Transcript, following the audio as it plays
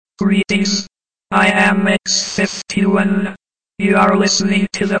Greetings. I am X51. You are listening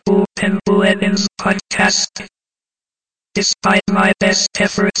to the Bullpen Bulletins podcast. Despite my best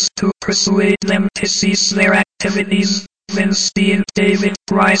efforts to persuade them to cease their activities, Vince D and David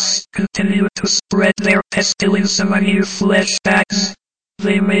Price continue to spread their pestilence among you flesh bags.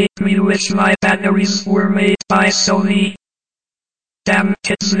 They make me wish my batteries were made by Sony. Damn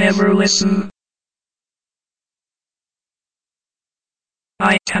kids never listen.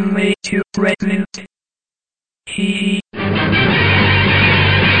 I can make you pregnant. Hee hee.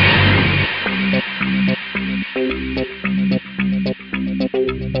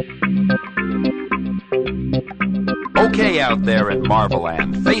 Okay out there in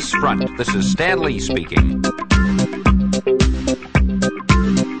Marveland, face front, this is Stan Lee speaking.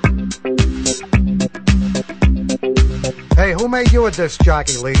 Hey, who made you a disc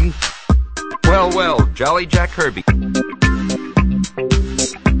jockey, lady? Well, Jolly Jack Kirby.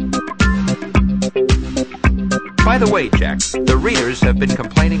 By the way, Jack, the readers have been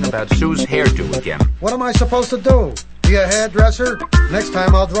complaining about Sue's hairdo again. What am I supposed to do? Be a hairdresser? Next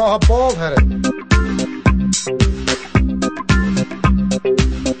time I'll draw her bald-headed.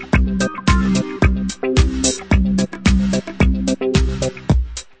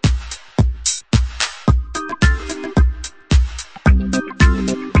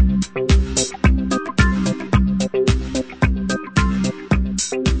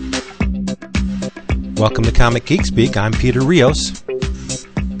 Welcome to Comic Geek Speak. I'm Peter Rios.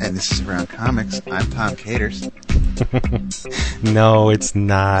 And this is Around Comics. I'm Tom Caters. No, it's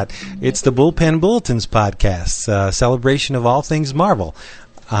not. It's the Bullpen Bulletins podcast, a celebration of all things Marvel.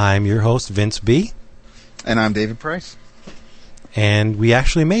 I'm your host, Vince B. And I'm David Price. And we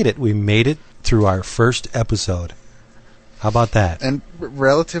actually made it. We made it through our first episode. How about that? And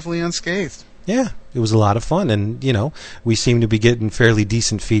relatively unscathed. Yeah, it was a lot of fun, and, we seem to be getting fairly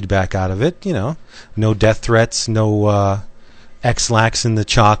decent feedback out of it, No death threats, no X-Lax in the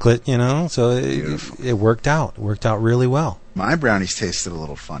chocolate, so it worked out. It worked out really well. My brownies tasted a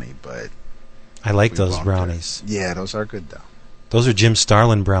little funny, but... I like those brownies. Yeah, those are good, though. Those are Jim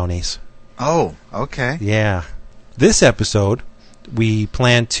Starlin brownies. Oh, okay. Yeah. This episode, we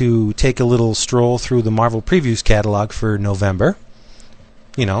plan to take a little stroll through the Marvel Previews catalog for November.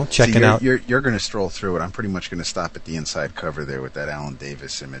 Checking out... You're going to stroll through it. I'm pretty much going to stop at the inside cover there with that Alan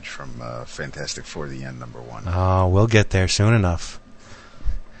Davis image from Fantastic Four: The End #1. Oh, we'll get there soon enough.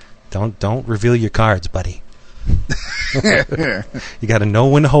 Don't reveal your cards, buddy. You got to know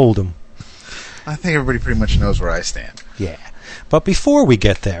when to hold them. I think everybody pretty much knows where I stand. Yeah. But before we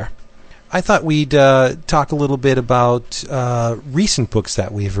get there, I thought we'd talk a little bit about recent books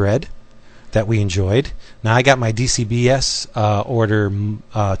that we've read that we enjoyed. Now, I got my DCBS order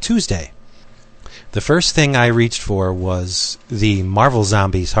Tuesday. The first thing I reached for was the Marvel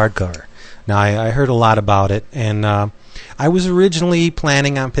Zombies hardcover. Now, I heard a lot about it, and I was originally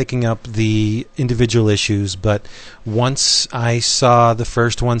planning on picking up the individual issues, but once I saw the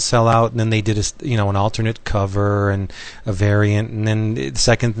first one sell out, and then they did an alternate cover and a variant, and then the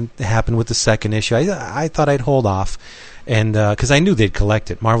second happened with the second issue, I thought I'd hold off. And because I knew they'd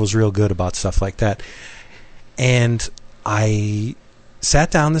collect it. Marvel's real good about stuff like that. And I sat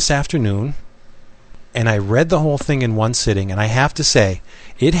down this afternoon, and I read the whole thing in one sitting. And I have to say,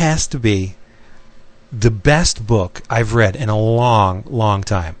 it has to be the best book I've read in a long, long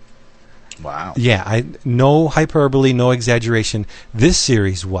time. Wow. Yeah, no hyperbole, no exaggeration. This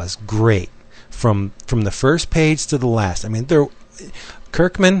series was great from the first page to the last. I mean,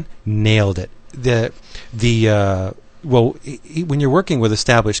 Kirkman nailed it. Well, when you're working with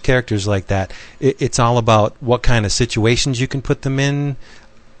established characters like that, it's all about what kind of situations you can put them in,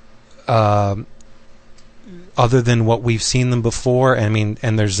 other than what we've seen them before. And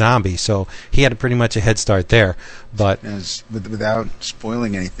they're zombies, so he had pretty much a head start there. But without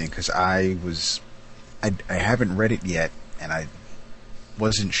spoiling anything, because I haven't read it yet, and I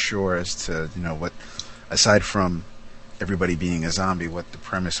wasn't sure as to what, aside from everybody being a zombie, what the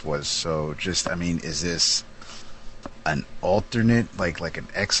premise was. So is this an alternate, like an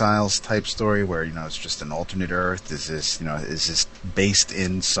Exiles type story where it's just an alternate Earth? Is this based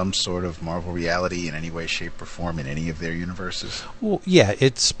in some sort of Marvel reality in any way, shape, or form in any of their universes? Well, yeah,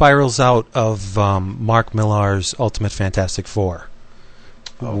 it spirals out of Mark Millar's Ultimate Fantastic Four.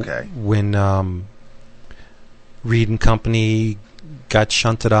 Okay. When Reed and company got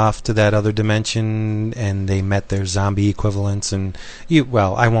shunted off to that other dimension, and they met their zombie equivalents, and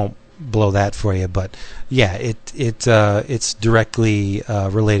I won't blow that for you, but yeah, it's directly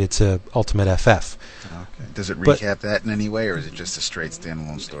related to Ultimate FF. Okay. Does it recap that in any way, or is it just a straight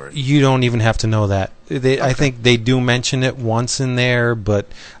standalone story? You don't even have to know that. I think they do mention it once in there, but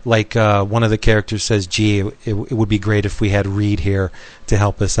like one of the characters says, "Gee, it would be great if we had Reed here to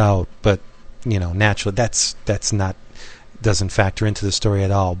help us out." But naturally, that's not doesn't factor into the story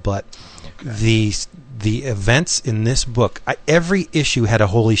at all. But the events in this book, every issue had a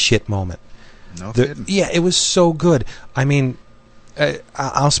holy shit moment. No kidding. Yeah, it was so good. I mean,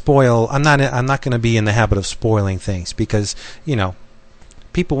 I'll spoil. I'm not going to be in the habit of spoiling things because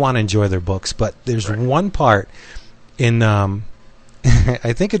people want to enjoy their books. But there's one part in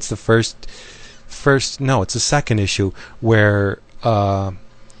I think it's the first. No, it's the second issue where a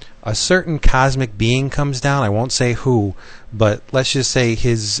certain cosmic being comes down. I won't say who, but let's just say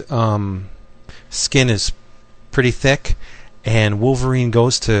his skin is pretty thick, and Wolverine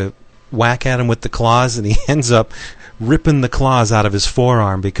goes to whack at him with the claws, and he ends up ripping the claws out of his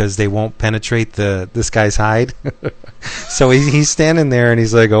forearm because they won't penetrate this guy's hide. So he's standing there and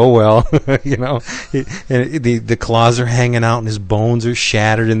he's like, "Oh well," and the claws are hanging out and his bones are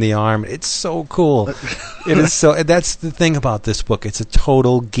shattered in the arm. It's so cool. It is so. That's the thing about this book. It's a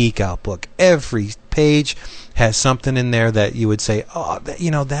total geek out book. Every page has something in there that you would say, "Oh,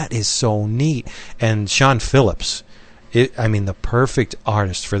 that is so neat." And Sean Phillips, the perfect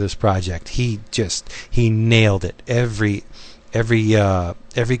artist for this project. He nailed it. Every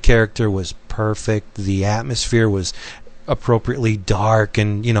character was perfect. The atmosphere was appropriately dark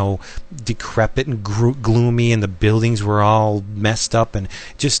and decrepit and gloomy, and the buildings were all messed up, and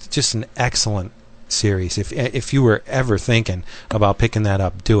just an excellent series. If you were ever thinking about picking that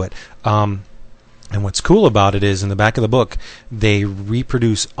up, do it. And what's cool about it is in the back of the book they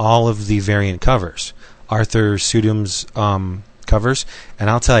reproduce all of the variant covers. Arthur Sudum's covers, and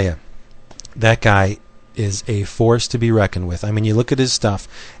I'll tell you, that guy is a force to be reckoned with. I mean, you look at his stuff,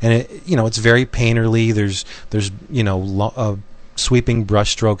 and it's very painterly. There's sweeping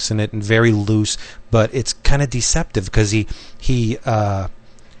brush strokes in it, and very loose, but it's kind of deceptive because he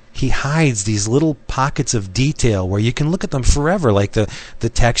hides these little pockets of detail where you can look at them forever, like the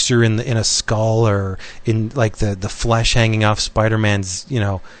texture in a skull, or in like the flesh hanging off Spider-Man's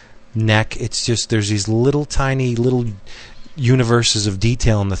neck. It's just there's these little tiny little universes of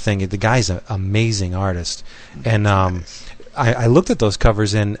detail in the thing. The guy's an amazing artist, and I looked at those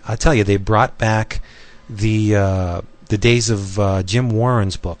covers, and I tell you, they brought back the days of Jim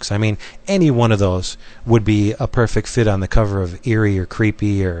Warren's books. I mean, any one of those would be a perfect fit on the cover of Eerie or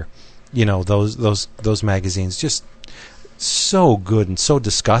Creepy or those magazines. Just so good and so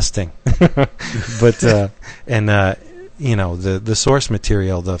disgusting. But the source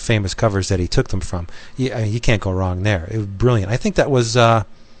material, the famous covers that he took them from, you can't go wrong there. It was brilliant. I think that was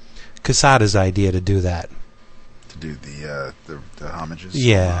Quesada's idea to do that. To do the homages?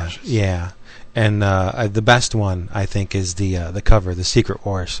 Yeah, yeah. And the best one, I think, is the cover, The Secret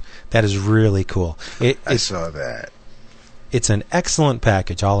Wars. That is really cool. I saw that. It's an excellent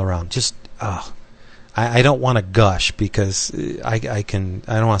package all around. Just, I don't want to gush because I don't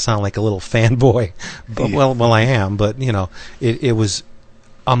want to sound like a little fanboy. But, well, I am. But it was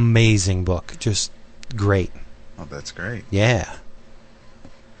amazing book, just great. Oh, that's great. Yeah.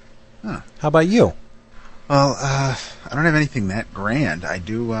 Huh. How about you? Well, I don't have anything that grand. I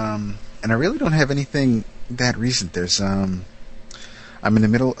do, and I really don't have anything that recent. There's, I'm in the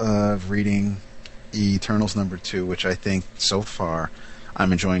middle of reading Eternals #2, which I think so far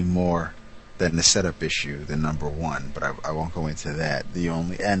I'm enjoying more than the setup issue than #1, but I won't go into that. The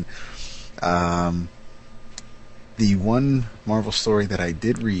one Marvel story that I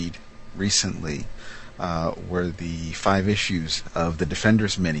did read recently were the 5 issues of the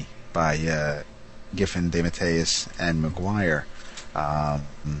Defenders mini by Giffen, DeMatteis, and Maguire. I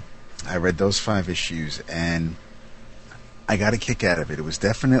read those 5 issues, and I got a kick out of it. It was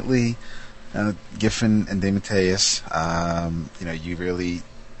definitely Giffen and DeMatteis. You really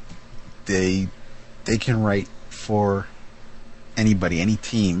they can write for anybody, any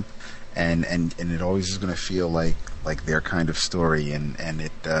team, and it always is going to feel like their kind of story. And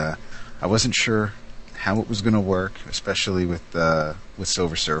it I wasn't sure how it was going to work, especially with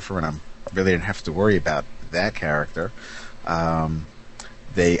Silver Surfer, and I really didn't have to worry about that character. I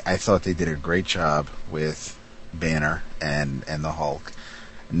thought they did a great job with Banner and the Hulk.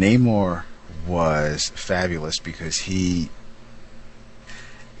 Namor was fabulous because he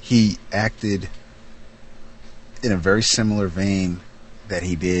acted in a very similar vein that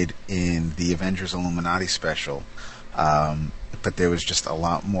he did in the Avengers Illuminati special, But there was just a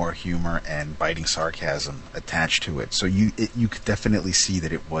lot more humor and biting sarcasm attached to it. So you could definitely see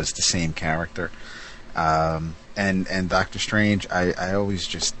that it was the same character. And Doctor Strange, I always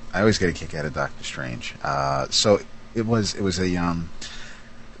get a kick out of Doctor Strange. So it was a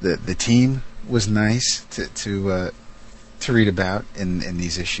the team was nice to read about in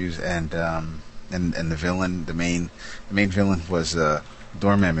these issues, and the villain, the main villain was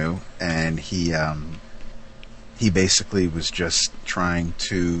Dormammu, and he basically was just trying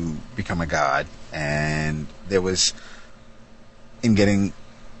to become a god, and there was in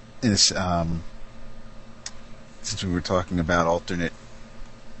this since we were talking about alternate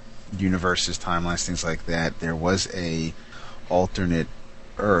universes, timelines, things like that, there was a alternate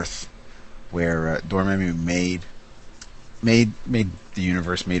Earth where Dormammu made the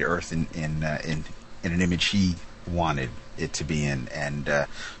universe, made Earth in an image he wanted it to be in, and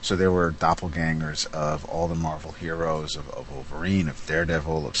so there were doppelgangers of all the Marvel heroes, of Wolverine, of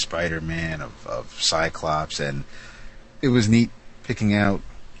Daredevil, of Spider-Man, of Cyclops, and it was neat picking out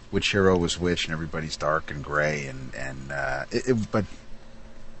which hero was which, and everybody's dark and gray, but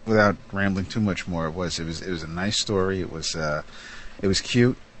without rambling too much more, it was a nice story. It was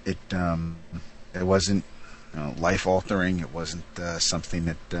cute. It wasn't life altering. It wasn't something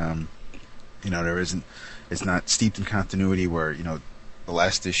that there isn't. It's not steeped in continuity where the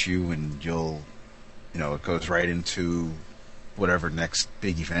last issue and it goes right into whatever next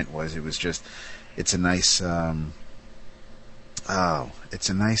big event was. It was just it's a nice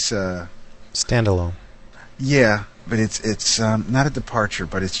standalone. Yeah, but it's not a departure,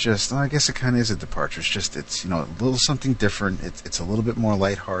 but it's just I guess it kind of is a departure. It's just a little something different. It's a little bit more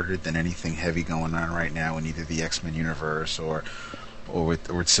lighthearted than anything heavy going on right now in either the X-Men universe or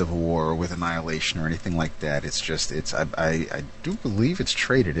with Civil War or with Annihilation or anything like that. It's just I do believe it's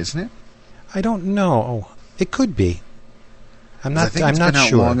traded, isn't it? I don't know. It could be. I'm not. I think I'm it's not been out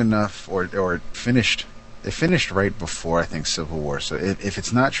sure. long enough, or it finished. It finished right before I think Civil War. So if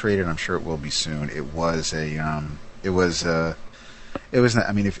it's not traded, I'm sure it will be soon. It was not.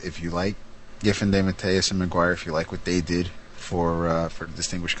 I mean, if you like Giffen, DeMatteis, and Maguire, if you like what they did for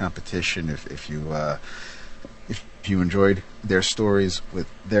Distinguished Competition, if you enjoyed their stories with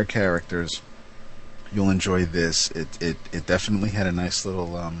their characters, you'll enjoy this. It definitely had a nice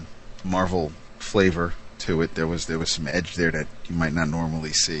little Marvel flavor to it. There was some edge there that you might not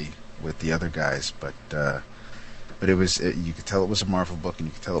normally see with the other guys, but it was you could tell it was a Marvel book, and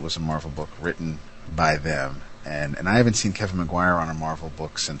you could tell it was a Marvel book written by them. And I haven't seen Kevin Maguire on a Marvel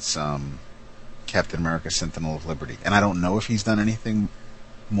book since Captain America: Sentinel of Liberty, and I don't know if he's done anything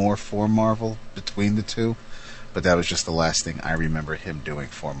more for Marvel between the two, but that was just the last thing I remember him doing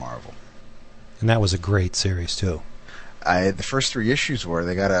for Marvel. And that was a great series too. The first 3 issues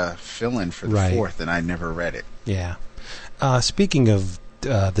they got a fill-in for the Right. 4th, and I never read it. Yeah. Speaking of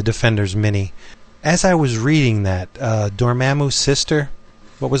the Defenders mini, as I was reading that, Dormammu's sister,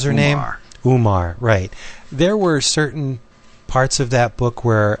 what was her name? Umar, right. There were certain parts of that book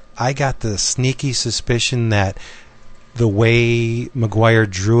where I got the sneaky suspicion that the way Maguire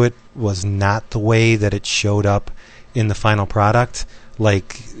drew it was not the way that it showed up in the final product.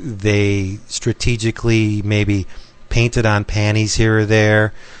 Like they strategically maybe painted on panties here or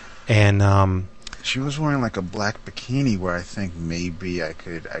there, and She was wearing like a black bikini where I think maybe I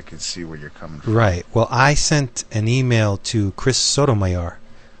could see where you're coming from. right. Well, I sent an email to Chris Sotomayor,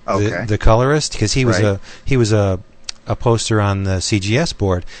 Okay. the colorist, because he was Right. a poster on the CGS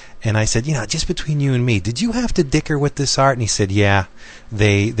board, and I said, just between you and me, did you have to dicker with this art? And he said, yeah,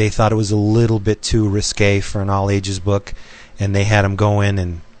 they thought it was a little bit too risque for an all ages book, and they had him go in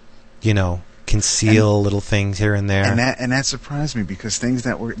and conceal little things here and there. And that surprised me, because things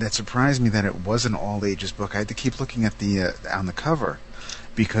that surprised me that it was an all ages book. I had to keep looking at the on the cover,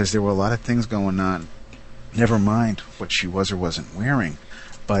 because there were a lot of things going on. Never mind what she was or wasn't wearing,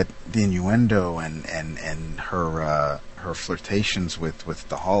 but the innuendo and her flirtations with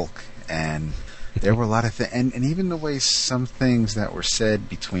the Hulk, and there were a lot of things, and even the way some things that were said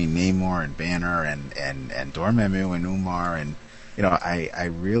between Namor and Banner and Dormammu and Umar, and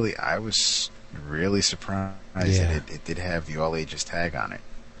I was really surprised that it did have the all ages tag on it.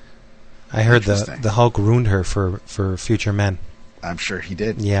 I heard Interesting. the Hulk ruined her for Future Men. I'm sure he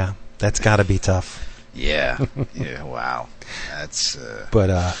did. Yeah, that's got to be tough. Yeah. Yeah. Wow. That's.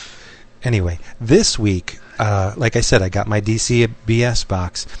 But anyway, this week, like I said, I got my DC BS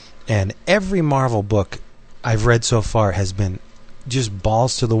box, and every Marvel book I've read so far has been just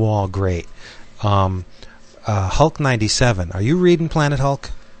balls to the wall great. Hulk 97. Are you reading Planet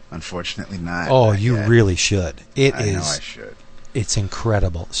Hulk? Unfortunately, not. Oh, not you yet. really should. I know I should. It's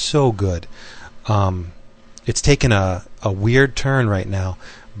incredible. So good. it's taken a weird turn right now.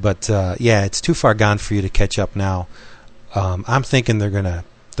 But yeah, it's too far gone for you to catch up now. I'm thinking they're gonna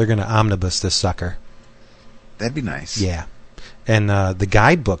omnibus this sucker. That'd be nice. Yeah. And the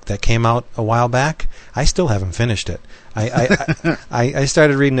guidebook that came out a while back, I still haven't finished it. I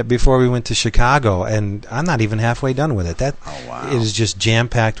started reading it before we went to Chicago, and I'm not even halfway done with it. It is just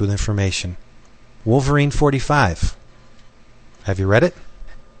jam-packed with information. Wolverine 45. Have you read it?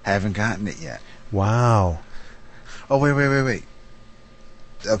 Haven't gotten it yet. Wow. Oh, wait.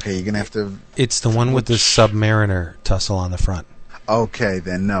 Okay, you're going to have to... It's the one with the Submariner tussle on the front. Okay,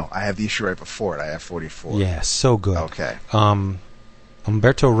 then no. I have the issue right before it. I have 44. Yeah, so good. Okay.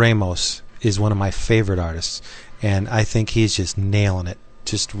 Humberto Ramos is one of my favorite artists, and I think he's just nailing it.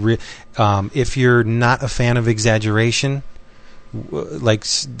 If you're not a fan of exaggeration, like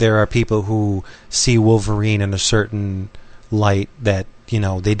there are people who see Wolverine in a certain light that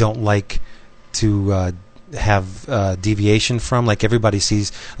they don't like to have deviation from. Like a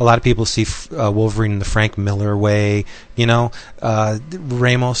lot of people see Wolverine in the Frank Miller way.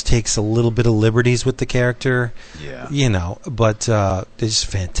 Ramos takes a little bit of liberties with the character. Yeah. But it's a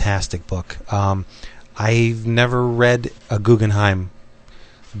fantastic book. I've never read a Guggenheim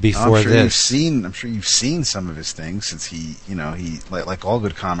before this. I'm sure you've seen some of his things, since he like all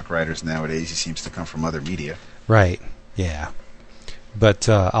good comic writers nowadays, he seems to come from other media. Right. Yeah. But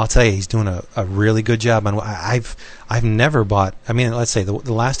I'll tell you, he's doing a really good job. And I've never bought. I mean, let's say the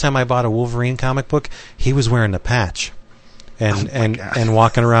last time I bought a Wolverine comic book, he was wearing the patch, and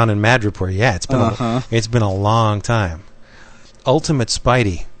walking around in Madripoor. Yeah, it's been a long time. Ultimate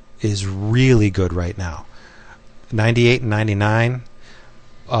Spidey is really good right now. 98 and 99.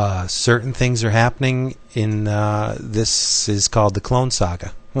 Certain things are happening in this is called the Clone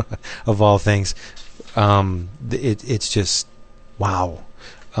Saga, of all things. It's just. Wow.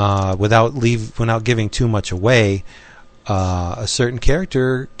 Without giving too much away, a certain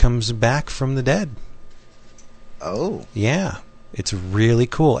character comes back from the dead. Oh. Yeah. It's really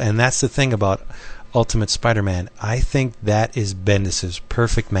cool. And that's the thing about Ultimate Spider-Man. I think that is Bendis'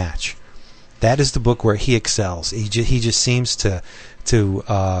 perfect match. That is the book where he excels. He just seems to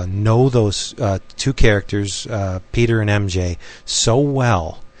know those two characters, Peter and MJ, so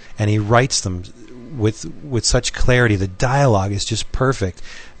well, and he writes them with such clarity. The dialogue is just perfect.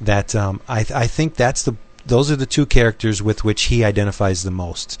 That I think those are the two characters with which he identifies the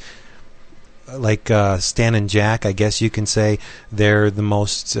most. Like Stan and Jack, I guess you can say they're the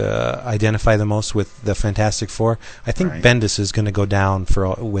most identify the most with the Fantastic Four. I think Bendis is going to go down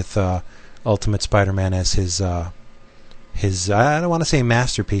with Ultimate Spider-Man as his I don't want to say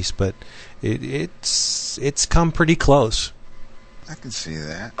masterpiece, but it's come pretty close. I can see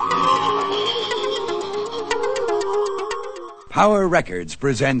that. Power Records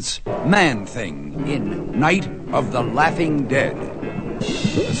presents Man-Thing in Night of the Laughing Dead.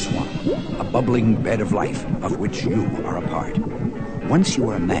 The swamp, a bubbling bed of life of which you are a part. Once you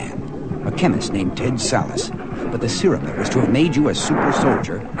were a man, a chemist named Ted Sallis, but the serum that was to have made you a super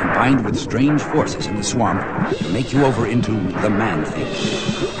soldier combined with strange forces in the swamp to make you over into the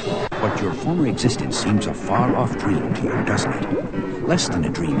Man-Thing. But your former existence seems a far-off dream to you, doesn't it? Less than a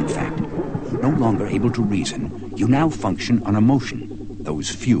dream, in fact. No longer able to reason, you now function on emotion, those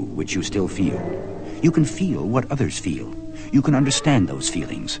few which you still feel. You can feel what others feel. You can understand those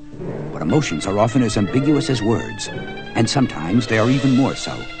feelings. But emotions are often as ambiguous as words, and sometimes they are even more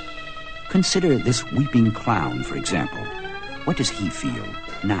so. Consider this weeping clown, for example. What does he feel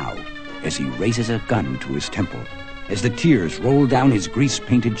now as he raises a gun to his temple, as the tears roll down his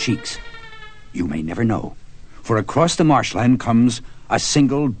grease-painted cheeks? You may never know, for across the marshland comes a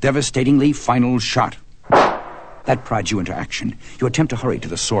single, devastatingly final shot. That prods you into action. You attempt to hurry to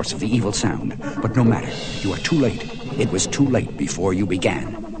the source of the evil sound, but no matter. You are too late. It was too late before you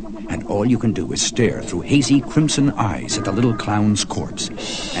began. And all you can do is stare through hazy crimson eyes at the little clown's corpse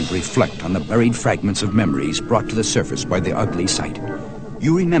and reflect on the buried fragments of memories brought to the surface by the ugly sight.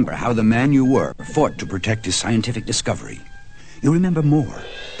 You remember how the man you were fought to protect his scientific discovery. You remember more,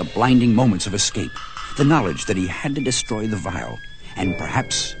 the blinding moments of escape, the knowledge that he had to destroy the vial, and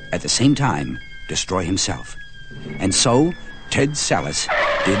perhaps, at the same time, destroy himself. And so, Ted Sallis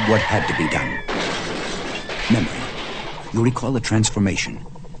did what had to be done. Memory. You recall the transformation,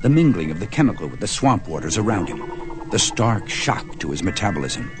 the mingling of the chemical with the swamp waters around him, the stark shock to his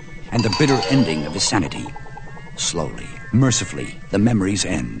metabolism, and the bitter ending of his sanity. Slowly, mercifully, the memories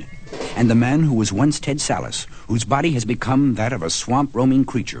end. And the man who was once Ted Sallis, whose body has become that of a swamp-roaming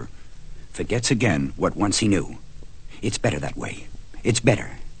creature, forgets again what once he knew. It's better that way. It's better.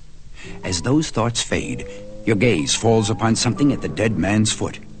 As those thoughts fade, your gaze falls upon something at the dead man's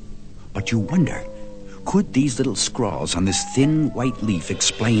foot. But you wonder, Could these little scrawls on this thin white leaf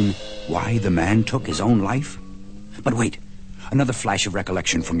explain why the man took his own life? But wait, another flash of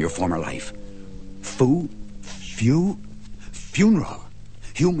recollection from your former life. Funeral.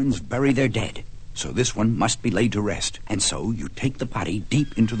 Humans bury their dead, so this one must be laid to rest. And so you take the body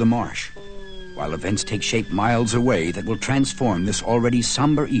deep into the marsh, while events take shape miles away that will transform this already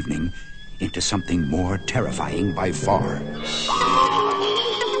somber evening into something more terrifying by far.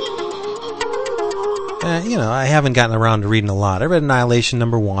 I haven't gotten around to reading a lot. I read Annihilation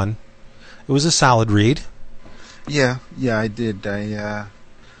 #1. It was a solid read. Yeah, I did.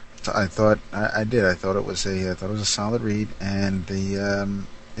 I thought I did. I thought it was a solid read, and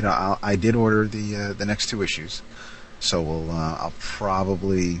I did order the next 2 issues. So I'll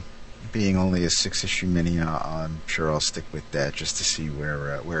probably, being only a 6-issue mini, I'm sure I'll stick with that just to see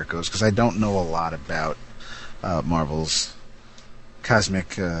where it goes, because I don't know a lot about Marvel's cosmic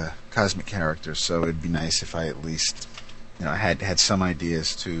characters. So it'd be nice if I at least had some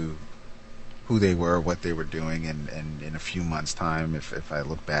ideas to who they were, what they were doing, and in a few months' time, if I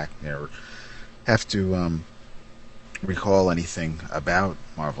look back or have to recall anything about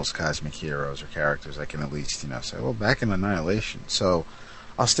Marvel's cosmic heroes or characters, I can at least say, well, back in Annihilation. So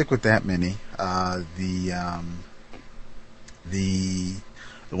I'll stick with that mini. The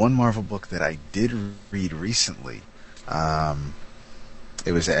one Marvel book that I did read recently,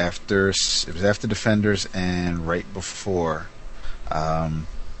 it was after Defenders and right before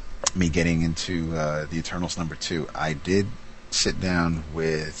me getting into the Eternals #2. I did sit down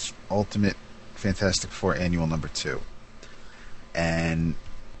with Ultimate Fantastic Four Annual #2, and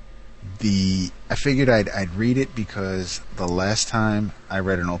I figured I'd read it because the last time I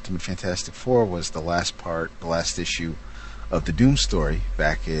read an Ultimate Fantastic Four was the last issue of the Doom story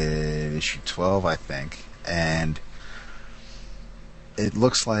back in issue 12, I think, and it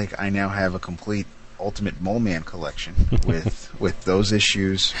looks like I now have a complete Ultimate Mole Man collection with those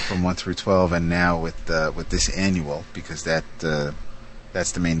issues from 1 through 12, and now with this annual, because that's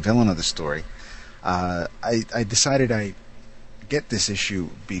the main villain of the story. I decided I get this issue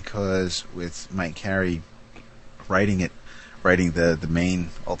because with Mike Carey writing the main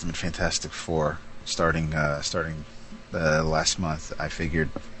Ultimate Fantastic Four starting last month, I figured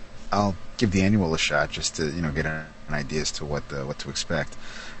I'll give the annual a shot just to get an idea as to what to expect.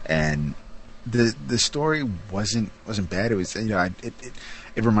 And the story wasn't bad. It was it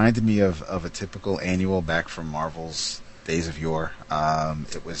reminded me of a typical annual back from Marvel's days of yore.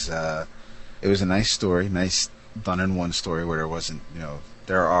 It was a nice story, nice done-in-one story where there wasn't,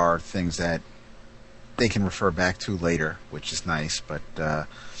 there are things that they can refer back to later, which is nice, but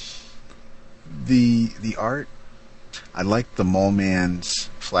the art, I like the Mole Man's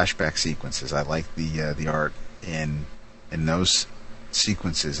flashback sequences. I like the art in those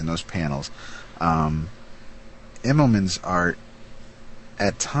sequences, in those panels. Immelman's art,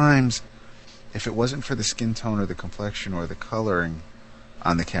 at times, if it wasn't for the skin tone or the complexion or the coloring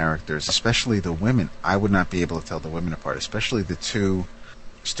on the characters, especially the women, I would not be able to tell the women apart, especially the 2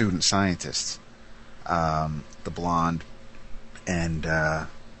 student scientists, the blonde and I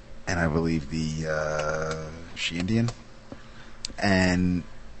believe the she Indian. And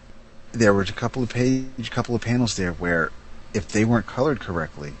there were a couple of panels there where if they weren't colored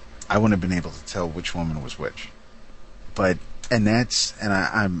correctly, I wouldn't have been able to tell which woman was which. But I'm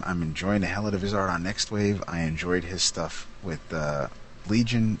enjoying the hell out of his art on Next Wave. I enjoyed his stuff with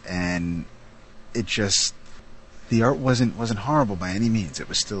Legion, and it just, the art wasn't horrible by any means. It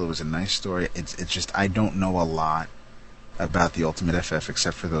was a nice story. It's just, I don't know a lot about the Ultimate FF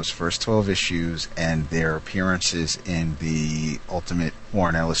except for those first 12 issues and their appearances in the Ultimate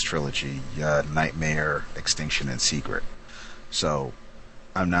Warren Ellis trilogy, Nightmare, Extinction, and Secret. So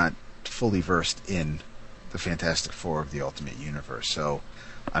I'm not fully versed in the Fantastic Four of the Ultimate Universe. So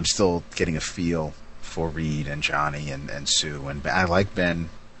I'm still getting a feel for Reed and Johnny and Sue. And I like Ben.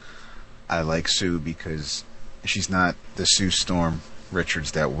 I like Sue because she's not the Sue Storm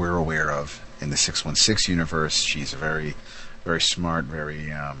Richards that we're aware of in the 616 universe. She's a very, very smart, very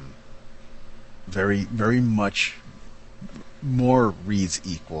much more Reed's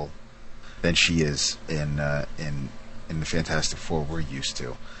equal than she is in the Fantastic Four we're used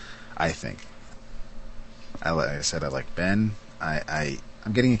to, I think. Like I said, I like Ben.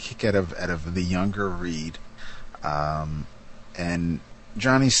 I'm getting a kick out of the younger Reed, and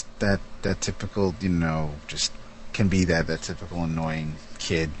Johnny's that typical, just can be that typical annoying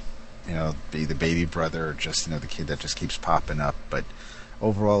kid, be the baby brother, or just the kid that just keeps popping up. But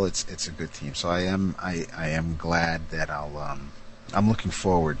overall, it's a good team. So I am glad that I'm looking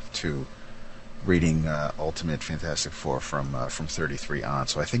forward to reading Ultimate Fantastic Four from 33 on.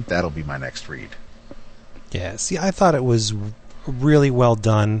 So I think that'll be my next read. Yeah, see, I thought it was really well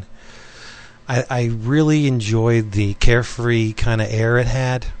done. I really enjoyed the carefree kind of air it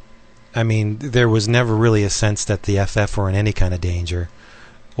had. I mean, there was never really a sense that the FF were in any kind of danger,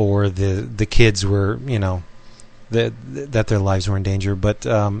 or the kids were, that their lives were in danger. But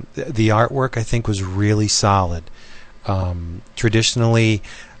the artwork, I think, was really solid. Traditionally,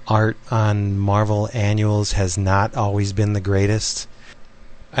 art on Marvel annuals has not always been the greatest.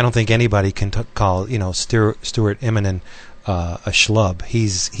 I don't think anybody can call Stuart Immonen a schlub.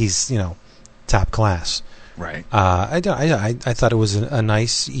 He's top class. Right. I thought it was a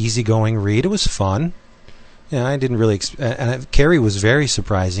nice, easygoing read. It was fun. I didn't really. And Cary was very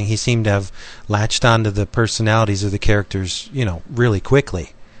surprising. He seemed to have latched onto the personalities of the characters, really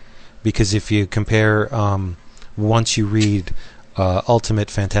quickly. Because if you compare, once you read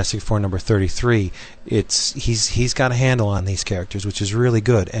Ultimate Fantastic Four number 33, he's got a handle on these characters, which is really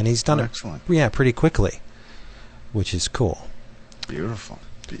good, and he's done excellent. Pretty quickly, which is cool. Beautiful.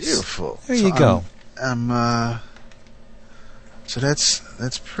 There you go. So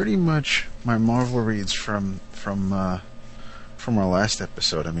that's pretty much my Marvel reads from our last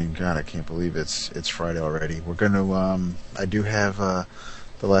episode. I mean, God, I can't believe it's Friday already. We're gonna I do have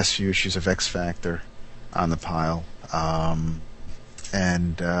the last few issues of X Factor on the pile, and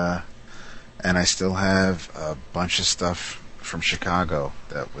I still have a bunch of stuff from Chicago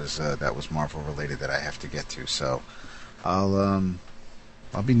that was Marvel related that I have to get to. So I'll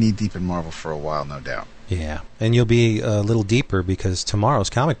be knee deep in Marvel for a while, no doubt. Yeah, and you'll be a little deeper because tomorrow's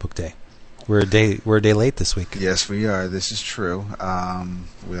Comic Book Day. We're a day late this week. Yes, we are. This is true.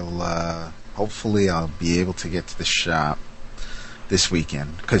 We'll hopefully I'll be able to get to the shop this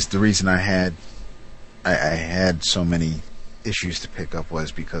weekend, because the reason I had so many issues to pick up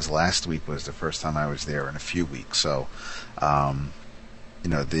was because last week was the first time I was there in a few weeks. So,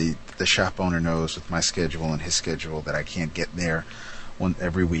 the shop owner knows with my schedule and his schedule that I can't get there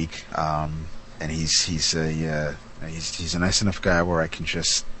every week. And he's a nice enough guy where I can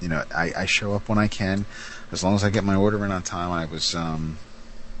just, I show up when I can, as long as I get my order in on time.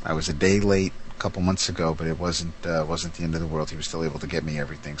 I was a day late a couple months ago, but it wasn't the end of the world. He was still able to get me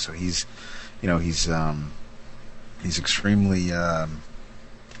everything. So he's extremely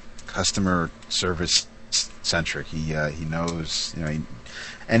customer service centric. He knows,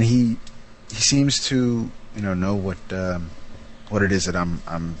 and he seems to know what it is that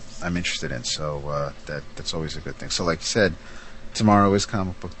I'm interested in. So that's always a good thing. So like you said, tomorrow is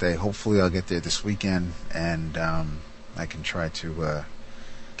Comic Book Day. Hopefully I'll get there this weekend, and I can try to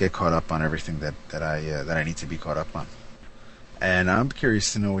get caught up on everything that I need to be caught up on. And I'm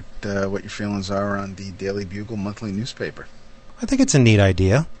curious to know what your feelings are on the Daily Bugle monthly newspaper. I think it's a neat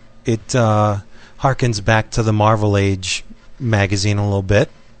idea. It harkens back to the Marvel Age magazine a little bit.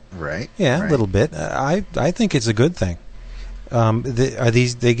 Right. Yeah, right. A little bit. I think it's a good thing. Are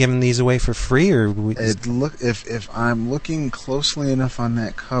they giving these away for free, or if I'm looking closely enough on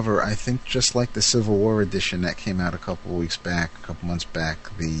that cover, I think just like the Civil War edition that came out a couple months back,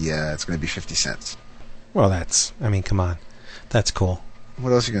 it's going to be 50 cents. Well, come on, that's cool.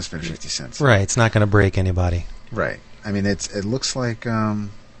 What else are you going to spend 50 cents? Right, it's not going to break anybody. Right. I mean, it looks like it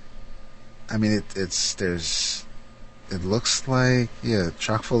looks like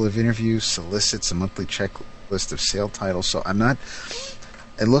chock full of interviews, solicits, a monthly checklist of sale titles. So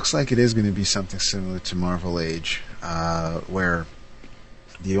it looks like it is going to be something similar to Marvel Age, where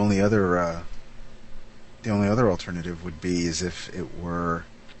the only other alternative would be is if it were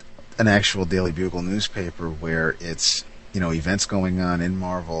an actual Daily Bugle newspaper where it's events going on in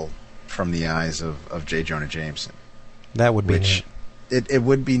Marvel from the eyes of J. Jonah Jameson. That would be neat. It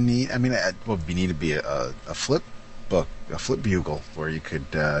would be neat. I mean, it would be neat to be a flip book, a flip bugle, where you could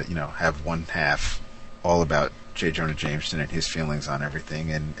have one half all about J. Jonah Jameson and his feelings on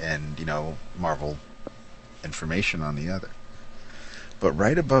everything, and Marvel information on the other. But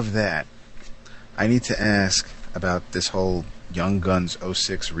right above that, I need to ask about this whole Young Guns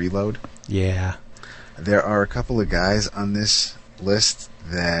 06 Reload. Yeah. There are a couple of guys on this list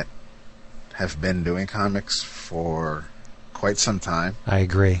that have been doing comics for quite some time. I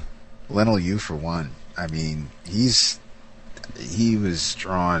agree. Leinil Yu, for one. I mean, he was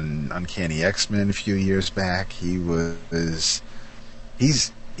drawing Uncanny X-Men a few years back. He's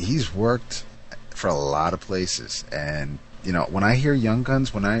worked for a lot of places, and when I hear Young Guns,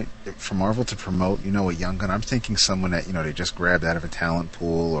 for Marvel to promote, a Young Gun, I'm thinking someone that they just grabbed out of a talent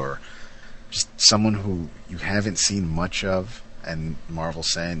pool, or just someone who you haven't seen much of, and Marvel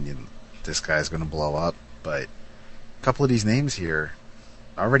saying this guy's going to blow up. But a couple of these names here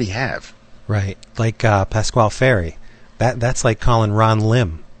already have. Right, like Pasquale Ferry. That's like calling Ron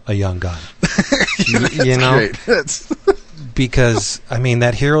Lim a Young Gun. You know, great. That's because I mean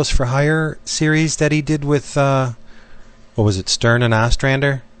that Heroes for Hire series that he did with what was it, Stern and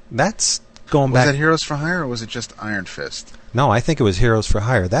Ostrander? That's going was back. that Heroes for Hire or was it just Iron Fist? No, I think it was Heroes for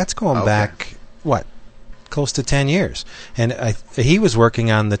Hire. That's going Okay. back what, close to 10 years. And he was working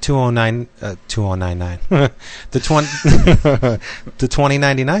on the 2099 the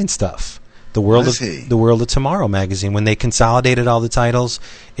 2099 stuff. The World of Tomorrow magazine, when they consolidated all the titles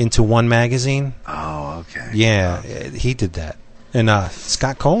into one magazine. Oh, okay. Yeah, he did that. And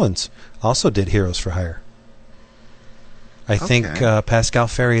Scott Collins also did Heroes for Hire. I think Pascal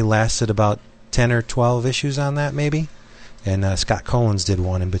Ferry lasted about 10 or 12 issues on that, maybe. And Scott Collins did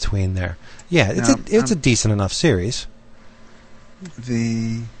one in between there. Yeah, it's a decent enough series.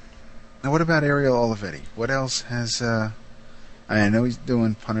 Now, what about Ariel Olivetti? What else has... I know he's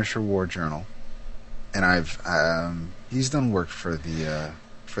doing Punisher War Journal, and he's done work for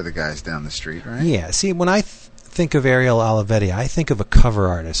the guys down the street, right? Yeah. See, when I think of Ariel Olivetti, I think of a cover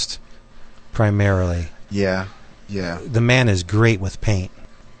artist primarily. Yeah. The man is great with paint.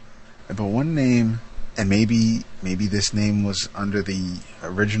 But one name, and maybe this name was under the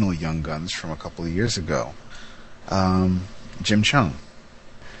original Young Guns from a couple of years ago, Jim Cheung.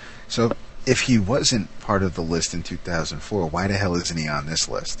 So if he wasn't part of the list in 2004, why the hell isn't he on this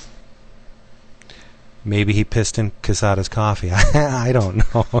list? Maybe he pissed in Casada's coffee. I don't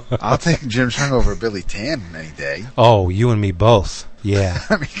know. I'll take Jim Cheung over Billy Tan any day. Oh, you and me both. Yeah.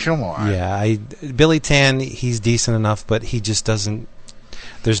 I mean, come on. Yeah, Billy Tan, he's decent enough, but he just doesn't.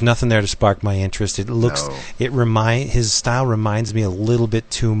 There's nothing there to spark my interest. It looks. No. His style reminds me a little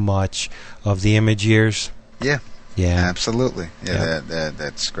bit too much of the Image years. Yeah. Yeah. Absolutely. Yeah. Yeah.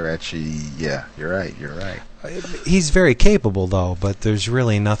 That scratchy. Yeah. You're right. He's very capable, though, but there's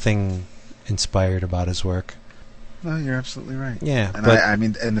really nothing inspired about his work. No, you're absolutely right. Yeah, and but I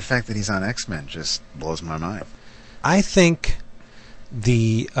mean, and the fact that he's on X-Men just blows my mind. I think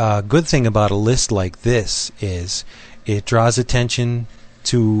the good thing about a list like this is it draws attention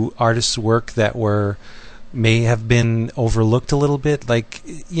to artists' work that may have been overlooked a little bit. Like,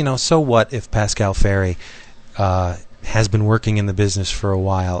 so what if Pascal Ferry has been working in the business for a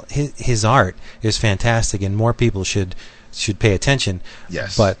while? His art is fantastic, and more people should pay attention.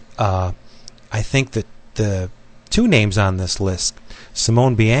 Yes. But I think that the two names on this list,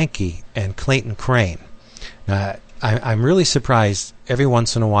 Simone Bianchi and Clayton Crane. Now, I'm really surprised. Every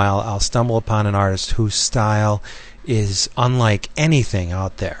once in a while, I'll stumble upon an artist whose style is unlike anything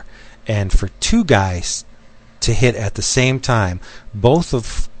out there. And for two guys to hit at the same time, both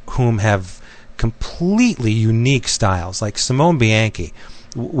of whom have completely unique styles, like Simone Bianchi.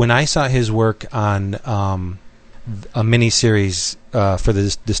 When I saw his work on a miniseries for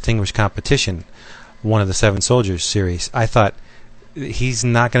the Distinguished Competition, one of the Seven Soldiers series, I thought he's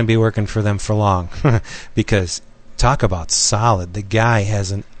not going to be working for them for long because talk about solid. The guy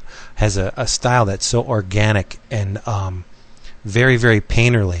has a style that's so organic and very, very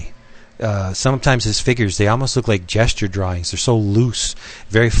painterly. Sometimes his figures, they almost look like gesture drawings. They're so loose,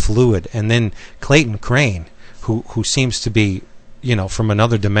 very fluid. And then Clayton Crane, who seems to be, from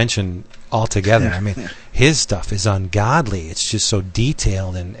another dimension altogether. I mean, his stuff is ungodly. It's just so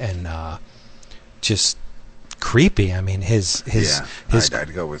detailed and just creepy. I mean,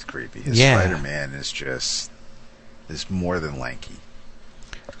 I'd go with creepy. His Spider-Man is more than lanky.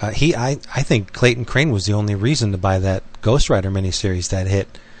 I think Clayton Crane was the only reason to buy that Ghost Rider miniseries that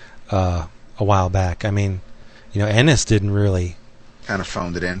hit a while back. I mean, Ennis didn't really kind of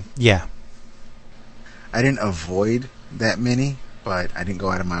phoned it in. Yeah. I didn't avoid that mini, but I didn't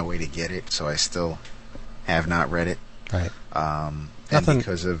go out of my way to get it, so I still have not read it. Right. And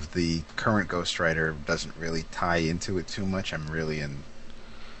because of the current Ghost Rider doesn't really tie into it too much, I'm really in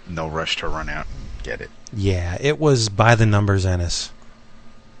no rush to run out and get it. Yeah, it was by the numbers, Ennis.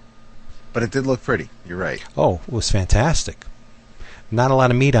 But it did look pretty. You're right. Oh, it was fantastic. Not a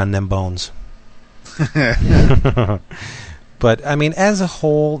lot of meat on them bones. But, I mean, as a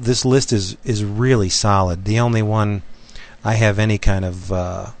whole, this list is really solid. The only one I have any kind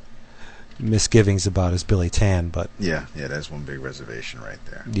of misgivings about is Billy Tan, but... Yeah, that's one big reservation right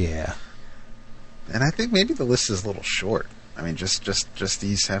there. Yeah. And I think maybe the list is a little short. I mean, just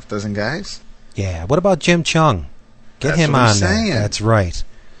these half dozen guys? Yeah, what about Jim Cheung? Get him on there. That's right.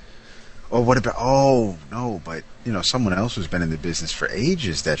 Or what about... Oh, no, but, someone else who's been in the business for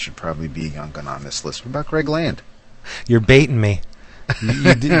ages that should probably be a young gun on this list. What about Greg Land? You're baiting me.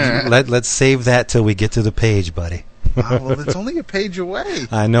 Let's save that till we get to the page, buddy. Well, it's only a page away.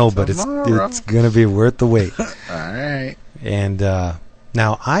 I know, but it's going to be worth the wait. All right. And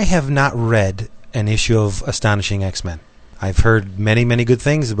now, I have not read an issue of Astonishing X-Men. I've heard many, many good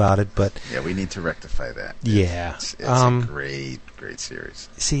things about it, but Yeah, we need to rectify that. yeah. It's a great series.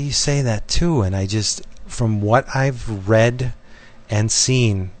 See, you say that too, and I just, from what I've read and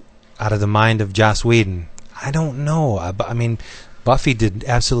seen out of the mind of Joss Whedon, I don't know. I mean, Buffy did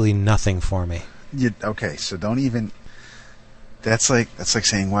absolutely nothing for me. Okay, so don't even. That's like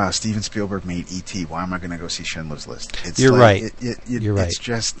saying, "Wow, Steven Spielberg made E.T. Why am I going to go see Schindler's List?" You're right. You're right. It's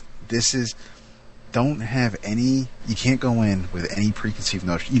just this is. Don't have any. You can't go in with any preconceived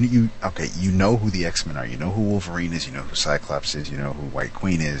notion. You know who the X-Men are. You know who Wolverine is. You know who Cyclops is. You know who White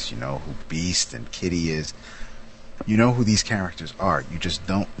Queen is. You know who Beast and Kitty is. You know who these characters are. You just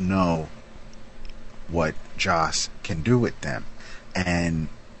don't know what Joss can do with them. And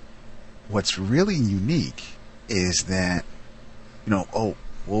what's really unique is that,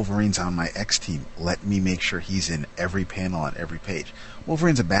 Wolverine's on my X team. Let me make sure he's in every panel on every page.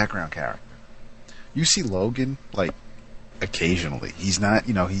 Wolverine's a background character. You see Logan, like, occasionally. He's not,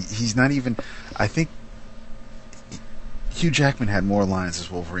 he's not even... I think Hugh Jackman had more lines as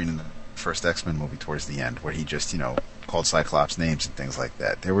Wolverine in the first X-Men movie towards the end, where he just, called Cyclops names and things like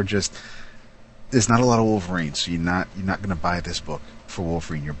that. There's not a lot of Wolverine, so you're not going to buy this book for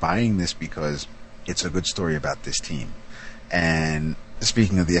Wolverine. You're buying this because it's a good story about this team. And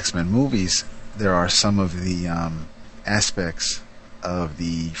speaking of the X-Men movies, there are some of the aspects of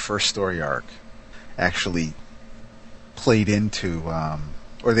the first story arc actually played into,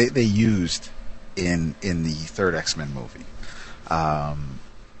 or they used in the third X-Men movie.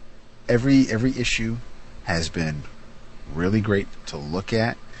 Every issue has been really great to look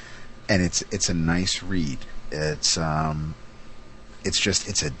at, and it's a nice read. It's a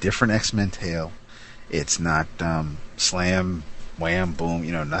different X-Men tale. It's not slam, wham,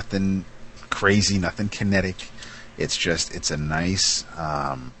 boom. Nothing crazy, nothing kinetic. It's a nice,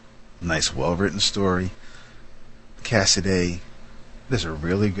 well-written story. Cassidy does a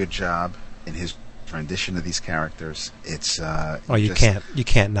really good job in his rendition of these characters. It's you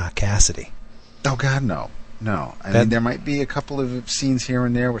can't knock Cassidy. Oh God, no. I mean, there might be a couple of scenes here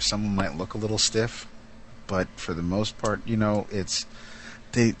and there where someone might look a little stiff, but for the most part, it's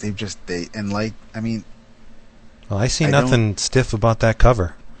I see nothing stiff about that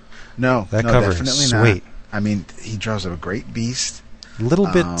cover. No, that cover definitely is sweet. Not. I mean, he draws a great Beast. A little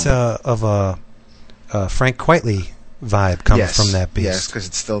bit of a Frank Quitely vibe comes from that Beast. Yes, because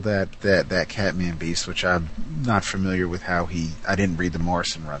it's still that Catman Beast, which I'm not familiar with how I didn't read the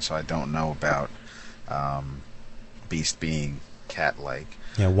Morrison run, so I don't know about Beast being cat-like.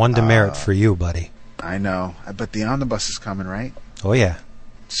 Yeah, one demerit for you, buddy. I know, but the omnibus is coming, right? Oh, yeah.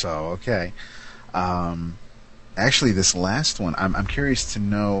 So, okay. Actually, this last one, I'm curious to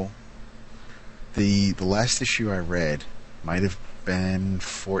know, the last issue I read might have been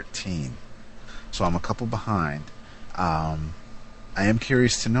 14. So I'm a couple behind. I am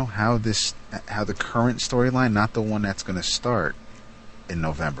curious to know how the current storyline, not the one that's going to start in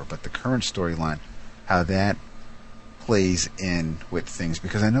November, but the current storyline, how that plays in with things,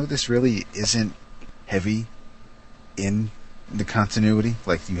 because I know this really isn't heavy in the continuity.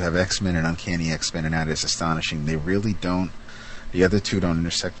 Like, you have X-Men and Uncanny X-Men, and that is astonishing. They really don't. The other two don't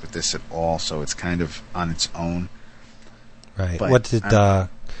intersect with this at all, so it's kind of on its own. Right. But what did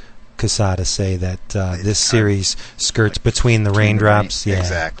Quesada say that this series skirts between the raindrops? Yeah,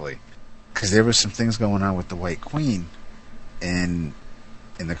 exactly. Because there was some things going on with the White Queen in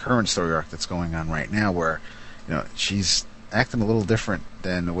the current story arc that's going on right now, where she's acting a little different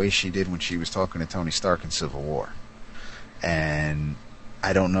than the way she did when she was talking to Tony Stark in Civil War. And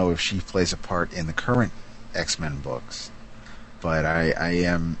I don't know if she plays a part in the current X-Men books, but I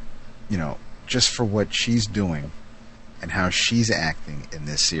am, just for what she's doing and how she's acting in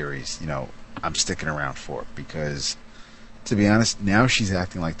this series, I'm sticking around for it, because, to be honest, now she's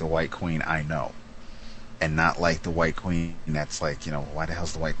acting like the White Queen I know, and not like the White Queen that's like, why the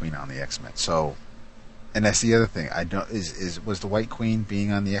hell's the White Queen on the X-Men? So, and that's the other thing. I don't was the White Queen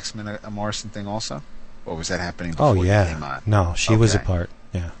being on the X-Men a Morrison thing also, or was that happening before you came on? No, she was a part.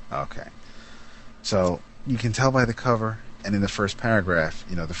 Yeah. Okay. So you can tell by the cover and in the first paragraph,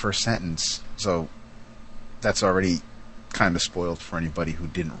 the first sentence. So that's already kind of spoiled for anybody who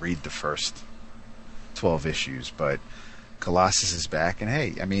didn't read the first 12 issues. But Colossus is back, and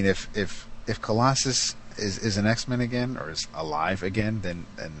hey, I mean, if Colossus is an X-Men again, or is alive again, then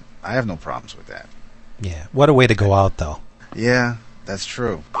I have no problems with that. Yeah. What a way to go out, though. Yeah, that's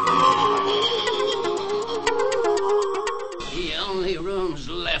true. The only rooms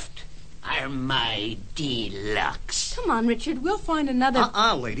left are my deluxe. Come on, Richard. We'll find another...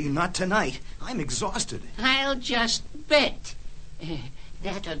 lady, not tonight. I'm exhausted. I'll just bet.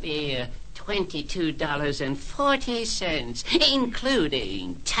 That'll be $22.40,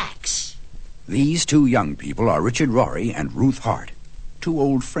 including tax. These two young people are Richard Rory and Ruth Hart. Two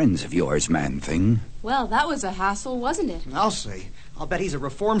old friends of yours, Man-Thing. Well, that was a hassle, wasn't it? I'll say. I'll bet he's a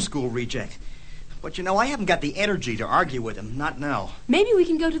reform school reject. But you know, I haven't got the energy to argue with him. Not now. Maybe we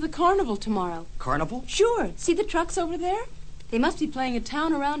can go to the carnival tomorrow. Carnival? Sure. See the trucks over there? They must be playing a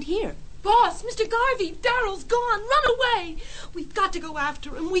town around here. Boss, Mr. Garvey, Daryl's gone. Run away. We've got to go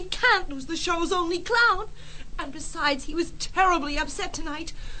after him. We can't lose the show's only clown. And besides, he was terribly upset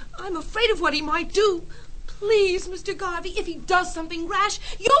tonight. I'm afraid of what he might do. Please, Mr. Garvey, if he does something rash,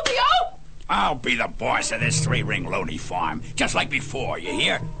 you'll be out. I'll be the boss of this three-ring loney farm, just like before, you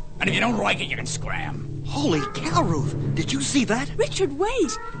hear? And if you don't like it, you can scram. Holy cow, Ruth. Did you see that? Richard,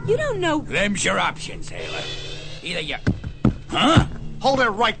 wait. You don't know... Them's your options, Ayla. Either you... Huh? Hold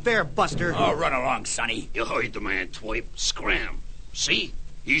her right there, Buster. Oh, run along, Sonny. You heard the man, Twipe. Scram. See?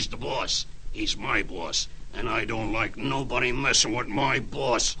 He's the boss. He's my boss. And I don't like nobody messing with my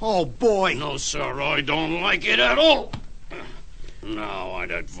boss. Oh, boy. No, sir, I don't like it at all. Now,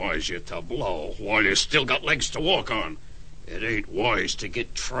 I'd advise you to blow while you still got legs to walk on. It ain't wise to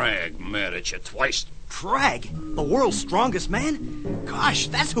get Trag mad at you twice. Trag? The world's strongest man? Gosh,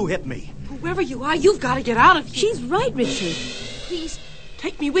 that's who hit me. Whoever you are, you've got to get out of here. She's right, Richard. Please,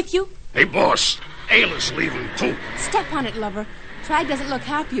 take me with you. Hey, boss. Ayla's leaving, too. Step on it, lover. Trag doesn't look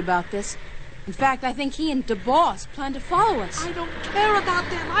happy about this. In fact, I think he and DeBoss plan to follow us. I don't care about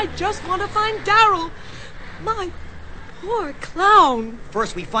them. I just want to find Daryl. My poor clown.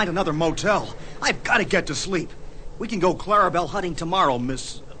 First, we find another motel. I've got to get to sleep. We can go Clarabelle hunting tomorrow,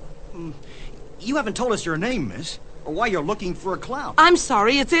 Miss... You haven't told us your name, miss, or why you're looking for a clown. I'm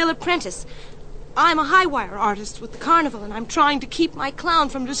sorry, it's Ayla Prentice. I'm a high-wire artist with the carnival, and I'm trying to keep my clown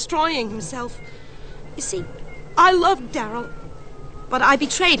from destroying himself. You see, I loved Daryl, but I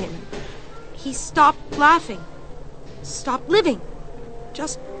betrayed him. He stopped laughing, stopped living,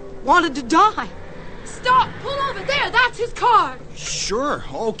 just wanted to die. Stop! Pull over there! That's his car! Sure,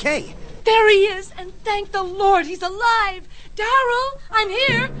 okay. There he is, and thank the Lord he's alive! Daryl! I'm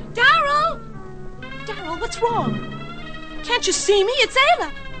here! Daryl! Daryl, what's wrong? Can't you see me? It's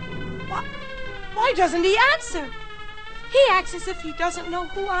Ayla. Why doesn't he answer? He acts as if he doesn't know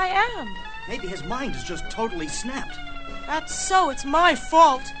who I am. Maybe his mind is just totally snapped. That's so. It's my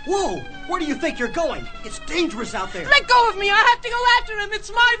fault. Whoa! Where do you think you're going? It's dangerous out there. Let go of me. I have to go after him. It's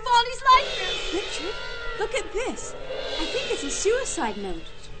my fault he's like this. Richard, look at this. I think it's a suicide note.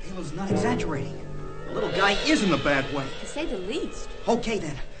 Ayla's not exaggerating. The little guy is in a bad way. To say the least. Okay,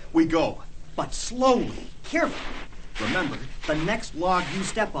 then. We go. But slowly. Carefully. Remember, the next log you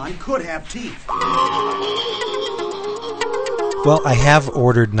step on could have teeth. Well, I have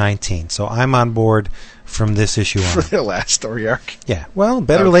ordered 19, so I'm on board from this issue on. For the last story arc? Yeah, well,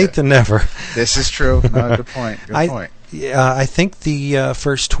 better late than never. This is true. No, good point. Good point. I think the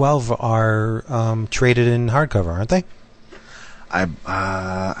first 12 are traded in hardcover, aren't they? I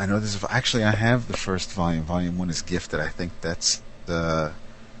know this is... Actually, I have the first volume. Volume 1 is gifted. I think that's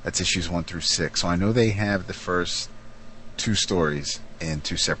issues 1 through 6. So I know they have the first 2 stories in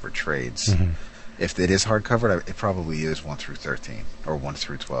 2 separate trades. Mm-hmm. If it is hardcover, it probably is 1 through 13 or 1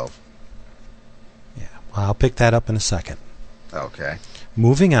 through 12. Yeah, well, I'll pick that up in a second. Okay.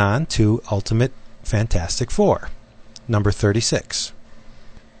 Moving on to Ultimate Fantastic Four, number 36.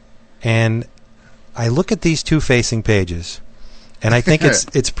 And I look at these 2 facing pages, and I think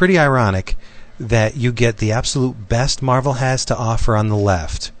it's pretty ironic that you get the absolute best Marvel has to offer on the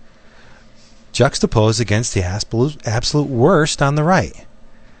left, juxtaposed against the absolute worst on the right.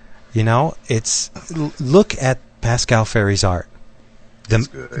 You know, look at Pascal Ferry's art.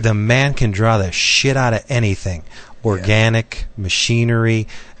 The man can draw the shit out of anything. Organic, machinery,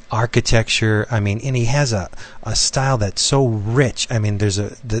 architecture. I mean, and he has a style that's so rich. I mean,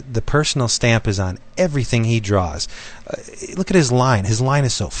 the personal stamp is on everything he draws. Look at his line. His line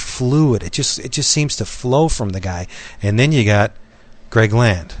is so fluid. It just seems to flow from the guy. And then you got Greg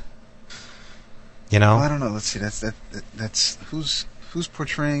Land. You know? Well, I don't know. Let's see. That's who's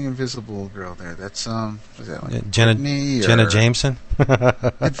portraying Invisible Girl there? That's what's that one? Jenna Jameson.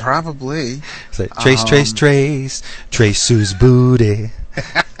 Probably. Trace Sue's booty.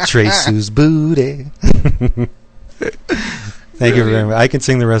 Trace Sue's booty. Thank you very much. I can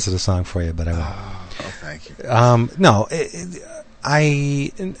sing the rest of the song for you, but I won't. Oh, thank you. No,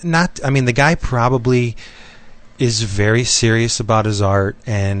 the guy probably is very serious about his art,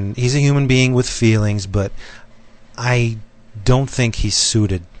 and he's a human being with feelings, but I don't think he's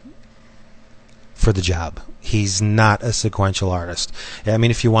suited for the job. He's not a sequential artist. I mean,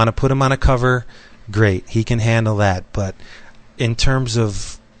 if you want to put him on a cover, great. He can handle that, but in terms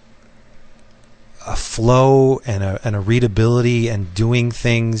of a flow and a readability and doing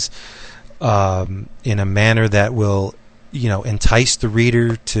things in a manner that will, entice the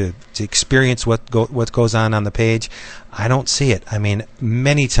reader to experience what goes on the page, I don't see it. I mean,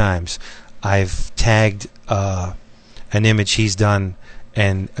 many times I've tagged an image he's done,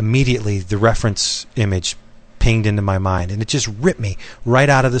 and immediately the reference image pinged into my mind, and it just ripped me right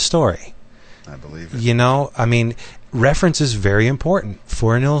out of the story. I believe it. I mean, reference is very important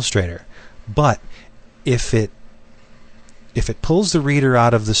for an illustrator, but if it pulls the reader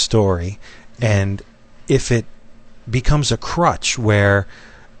out of the story, and if it becomes a crutch where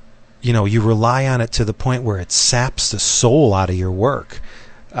you rely on it to the point where it saps the soul out of your work,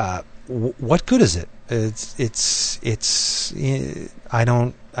 what good is it? I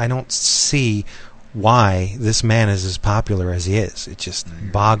don't see why this man is as popular as he is. It just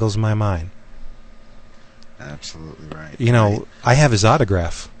boggles my mind. Absolutely right. I have his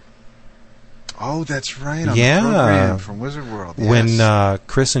autograph. Oh, that's right. On the program from Wizard World. Yes. When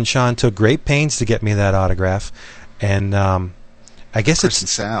Chris and Sean took great pains to get me that autograph, and I guess Chris and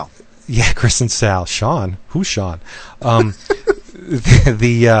Sal. Yeah, Chris and Sal. Sean? Who's Sean? I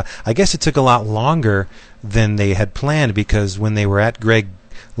guess it took a lot longer than they had planned, because when they were at Greg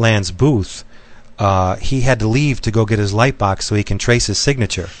Land's booth, he had to leave to go get his light box so he can trace his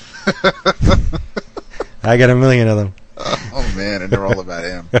signature. I got a million of them. Oh man, and they're all about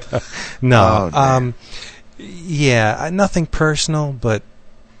him. No, yeah, nothing personal, but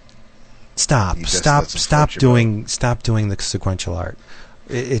stop doing the sequential art.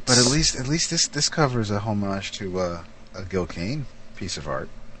 But at least this cover is a homage to a Gil Kane piece of art.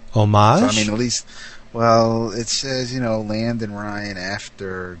 Homage? So, I mean, at least, well, it says Land and Ryan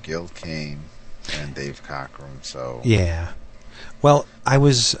after Gil Kane and Dave Cockrum. So yeah. Well, I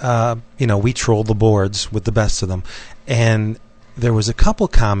was, we trolled the boards with the best of them, and there was a couple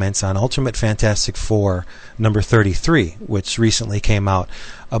comments on Ultimate Fantastic Four number 33, which recently came out,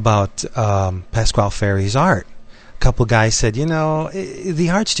 about Pasquale Ferry's art. A couple guys said, the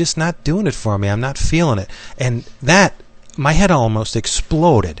art's just not doing it for me. I'm not feeling it. And that, my head almost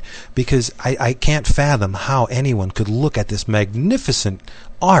exploded, because I can't fathom how anyone could look at this magnificent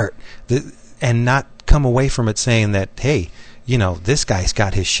art and not come away from it saying that, hey, this guy's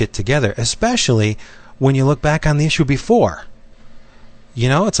got his shit together, especially when you look back on the issue before.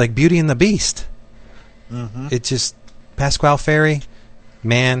 It's like Beauty and the Beast. Mm-hmm. It just, Pasquale Ferry,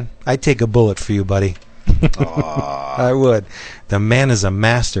 man, I'd take a bullet for you, buddy. I would. The man is a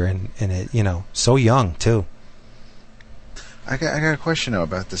master, and it, so young, too. I got a question, though,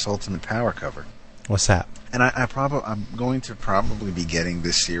 about this Ultimate Power cover. What's that? And I'm going to probably be getting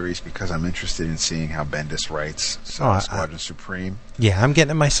this series because I'm interested in seeing how Bendis writes Squadron Supreme. Yeah, I'm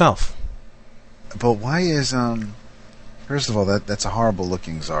getting it myself. But why is first of all, that's a horrible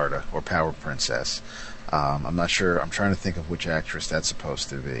looking Zarda or Power Princess. I'm not sure. I'm trying to think of which actress that's supposed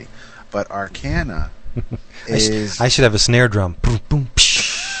to be. But Arcana is. I should have a snare drum. Boom, boom,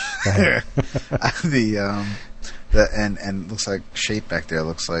 and looks like Shape back there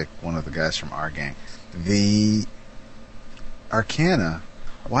looks like one of the guys from our gang. The Arcana,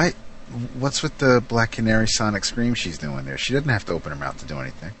 why? What's with the Black Canary sonic scream she's doing there? She doesn't have to open her mouth to do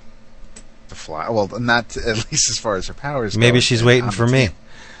anything. To fly, well, not at least as far as her powers. Maybe she's waiting for me.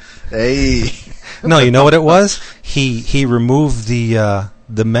 Hey, no, you know what it was? He removed the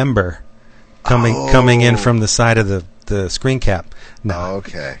member coming in from the side of the screen cap. No,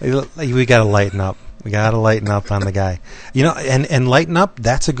 okay. We got to lighten up. We got to lighten up on the guy. And lighten up.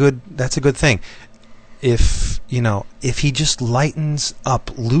 That's a good thing. If he just lightens up,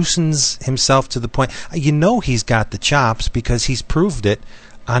 loosens himself to the point, he's got the chops because he's proved it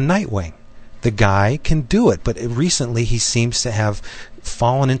on Nightwing. The guy can do it, but recently he seems to have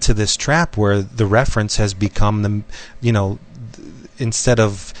fallen into this trap where the reference has become instead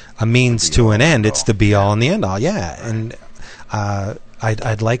of a means to an end, it's the be all and the end all. Yeah, right. And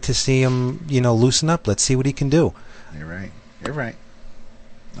I'd like to see him, loosen up. Let's see what he can do. You're right.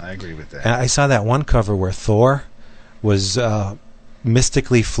 I agree with that. And I saw that one cover where Thor was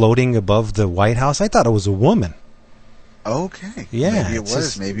mystically floating above the White House. I thought it was a woman. Okay. Yeah. Maybe it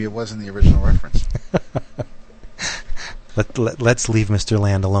was. Maybe it wasn't the original reference. Let's leave Mr.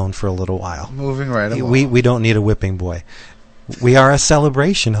 Land alone for a little while. Moving right along. We don't need a whipping boy. We are a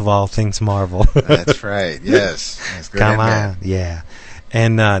celebration of all things Marvel. That's right. Yes. That's good. Come on. Yeah.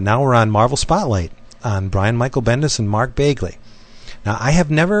 And now we're on Marvel Spotlight on Brian Michael Bendis and Mark Bagley. Now, I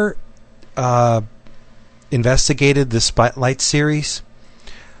have never investigated the Spotlight series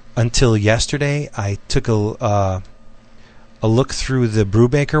until yesterday. I took a look through the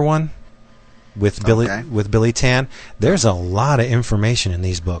Brubaker one, with Billy Tan. There's a lot of information in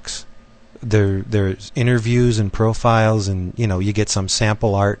these books. There's interviews and profiles, and you get some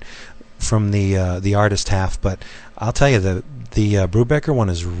sample art from the artist half. But I'll tell you, the Brubaker one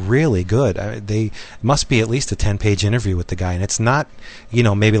is really good. They must be at least a 10-page interview with the guy, and it's not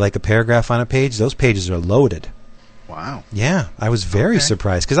maybe like a paragraph on a page. Those pages are loaded. Wow. Yeah, I was very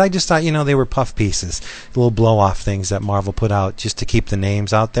surprised because I just thought they were puff pieces, little blow-off things that Marvel put out just to keep the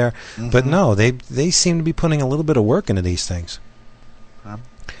names out there. Mm-hmm. But no, they seem to be putting a little bit of work into these things.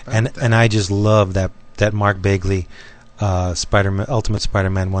 And I just love that Mark Bagley Ultimate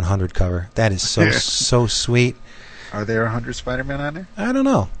Spider-Man 100 cover. That is so sweet. Are there 100 Spider-Man on there? I don't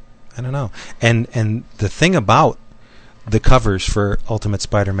know. And the thing about the covers for Ultimate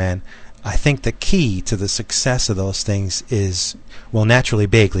Spider-Man, I think the key to the success of those things is, well, naturally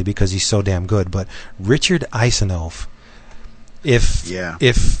Bagley because he's so damn good, but Richard Isanove.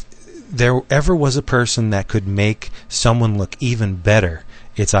 If there ever was a person that could make someone look even better,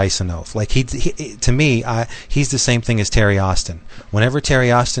 it's Isanove. Like he to me, he's the same thing as Terry Austin. Whenever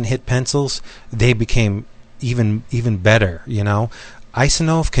Terry Austin hit pencils, they became even better.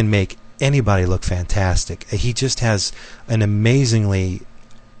 Isanove can make anybody look fantastic. He just has an amazingly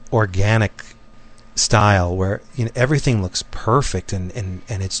organic style where everything looks perfect, and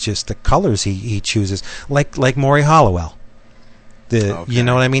it's just the colors he chooses, like Maury Hollowell. You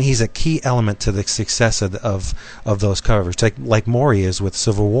know what I mean? He's a key element to the success of those covers, like Maury is with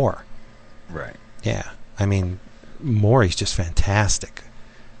Civil War. Right. Yeah. I mean, Maury's just fantastic.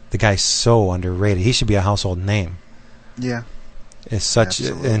 The guy's so underrated. He should be a household name. Yeah. It's such,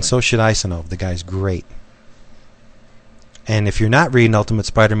 and so should Isanove. The guy's great. And if you're not reading Ultimate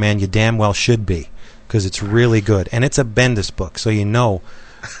Spider-Man, you damn well should be, because it's really good. And it's a Bendis book, so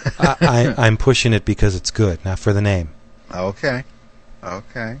I'm pushing it because it's good, not for the name. Okay.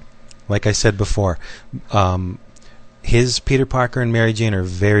 Like I said before, his Peter Parker and Mary Jane are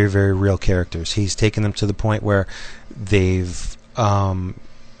very, very real characters. He's taken them to the point where they've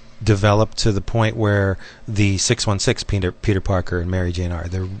developed to the point where the 616 Peter Parker and Mary Jane are.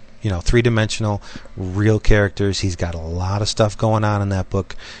 They're three-dimensional, real characters. He's got a lot of stuff going on in that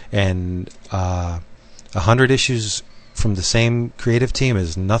book, and 100 issues from the same creative team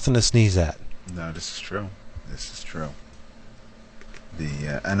is nothing to sneeze at. No, this is true.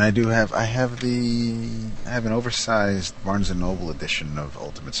 And I have an oversized Barnes and Noble edition of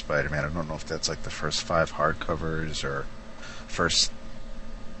Ultimate Spider-Man. I don't know if that's like the first 5 hardcovers or first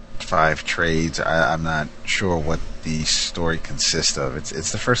 5 trades. I'm not sure what the story consists of.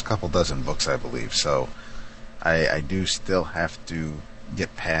 It's the first couple dozen books, I believe. So I do still have to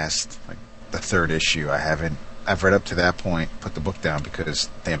get past like the 3rd issue. I've read up to that point, put the book down because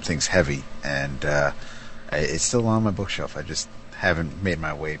damn thing's heavy, and it's still on my bookshelf. I just haven't made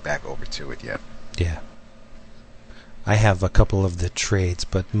my way back over to it yet. Yeah. I have a couple of the trades,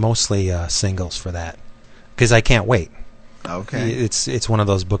 but mostly singles for that, because I can't wait. Okay. It's one of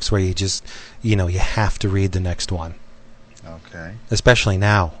those books where you just you have to read the next one. Okay. Especially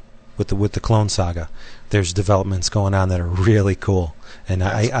now with the Clone Saga, there's developments going on that are really cool, and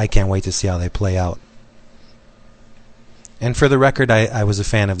I can't wait to see how they play out. And for the record, I was a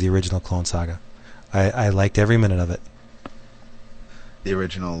fan of the original Clone Saga. I liked every minute of it. The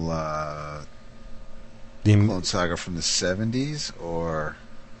original Clone Saga from the 70s, or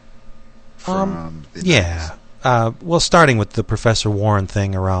from the 90s? Well, starting with the Professor Warren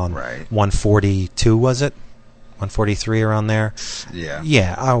thing around 142, was it? 143, around there? Yeah.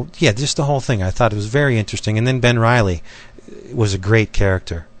 Yeah, just the whole thing. I thought it was very interesting. And then Ben Reilly was a great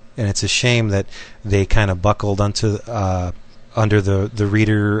character. And it's a shame that they kind of buckled under the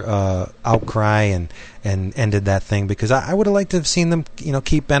reader outcry and ended that thing, because I would have liked to have seen them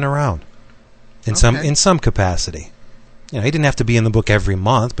keep Ben around in some capacity. He didn't have to be in the book every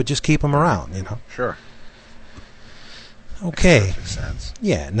month, but just keep him around. Sure. Okay. Makes perfect sense.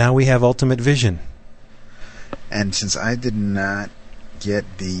 Yeah. Now we have Ultimate Vision. And since I did not get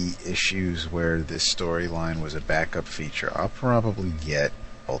the issues where this storyline was a backup feature, I'll probably get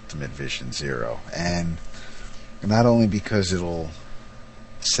Ultimate Vision 0, and not only because it'll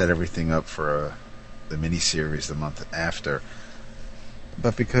set everything up for the miniseries the month after,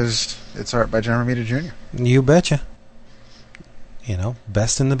 but because it's art by John Romita Jr. You betcha.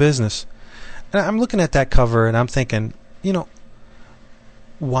 Best in the business. And I'm looking at that cover and I'm thinking,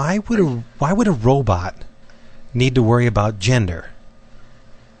 why would a robot need to worry about gender?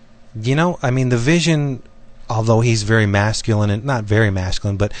 I mean, the Vision, although he's very masculine, and not very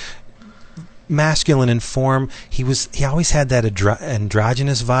masculine, but masculine in form, he always had that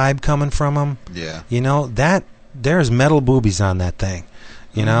androgynous vibe coming from him. Yeah. That there's metal boobies on that thing.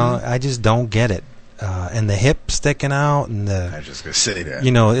 You know, I just don't get it. And the hip sticking out, and I was just gonna say that.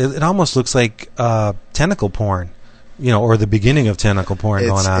 You know, it almost looks like tentacle porn. You know, or the beginning of tentacle porn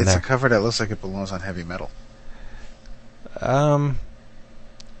going on there. It's a cover that looks like it belongs on Heavy Metal.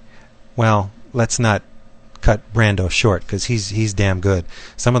 Well, let's not cut Brando short, because he's damn good.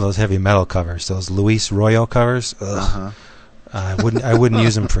 Some of those Heavy Metal covers, those Luis Royo covers, I wouldn't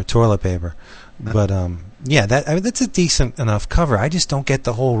use them for toilet paper. But yeah, that's a decent enough cover. I just don't get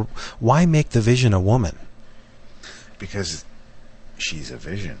the whole, why make the Vision a woman? Because she's a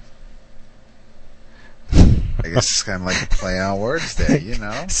vision. I guess it's kind of like a play on words there, you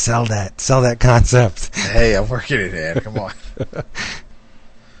know. Sell that concept. Hey, I'm working it in. Come on.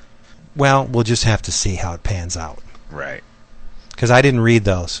 Well, we'll just have to see how it pans out. Right. Because I didn't read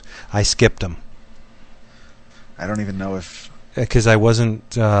those. I skipped them. I don't even know if... Because I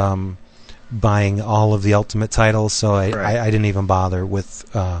wasn't buying all of the Ultimate titles, so I didn't even bother with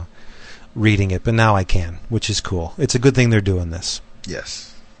reading it. But now I can, which is cool. It's a good thing they're doing this.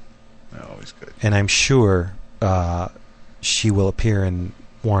 Yes. Always good. And I'm sure she will appear in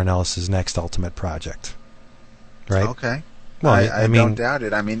Warren Ellis's next Ultimate project. Right? Okay. Well, I mean, don't doubt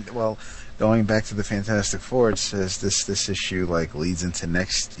it. I mean, well, going back to the Fantastic Four, it says this issue like leads into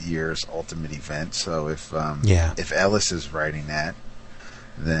next year's Ultimate event. So if Ellis is writing that,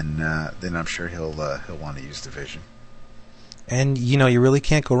 then I'm sure he'll want to use the Vision. And you know, you really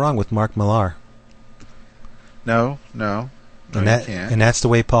can't go wrong with Mark Millar. No, and that's the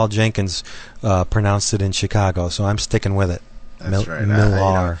way Paul Jenkins pronounced it in Chicago. So I'm sticking with it. That's right.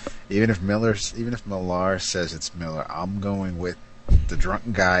 Millar. Even if Millar says it's Miller, I'm going with the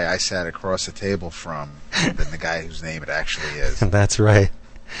drunken guy I sat across the table from than the guy whose name it actually is. That's right.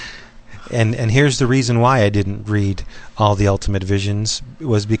 And here's the reason why I didn't read all the Ultimate Visions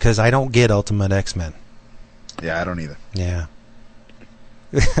was because I don't get Ultimate X-Men. Yeah, I don't either. Yeah.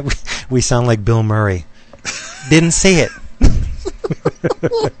 We sound like Bill Murray. Didn't see it.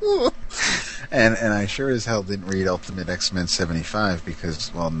 And I sure as hell didn't read Ultimate X-Men 75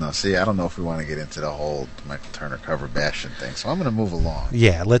 because, well, no, see, I don't know if we want to get into the whole Michael Turner cover bashing thing, so I'm going to move along.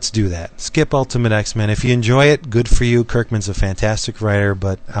 Yeah, let's do that. Skip Ultimate X-Men. If you enjoy it, good for you. Kirkman's a fantastic writer,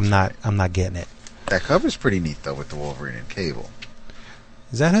 but I'm not getting it. That cover's pretty neat, though, with the Wolverine and Cable.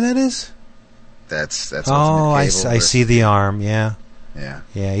 Is that who that is? That's oh, I see the arm, yeah. Yeah.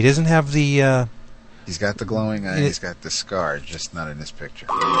 Yeah, he doesn't have the... He's got the glowing eye, he's got the scar, just not in this picture.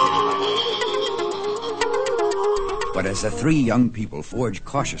 But as the three young people forge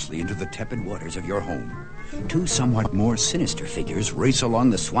cautiously into the tepid waters of your home, two somewhat more sinister figures race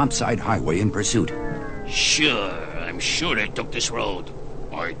along the swampside highway in pursuit. Sure, I'm sure they took this road.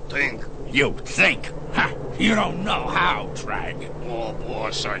 I think. You think? Ha! You don't know how, Trag. Oh,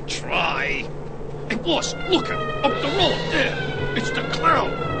 boss, I try. Hey, boss, look up the road there. It's the clown,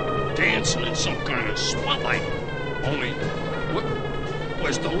 dancing in some kind of spotlight. Only,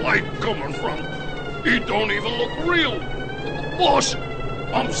 where's the light coming from? He don't even look real. Boss,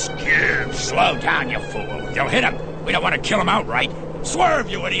 I'm scared. Slow down, you fool. You'll hit him. We don't want to kill him outright. Swerve,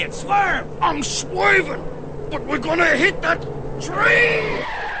 you idiot, swerve! I'm swerving, but we're gonna hit that tree!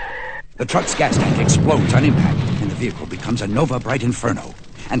 The truck's gas tank explodes on impact, and the vehicle becomes a Nova Bright Inferno.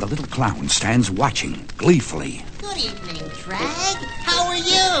 And the little clown stands watching, gleefully. Good evening, Trag. How are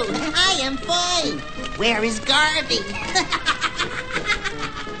you? I am fine. Where is Garvey?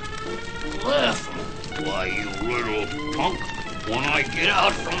 Laughing? Why, you little punk. When I get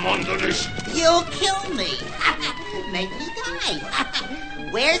out from under this... You'll kill me. Make me die.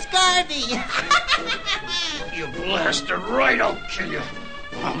 Where's Garvey? You blasted right, I'll kill you.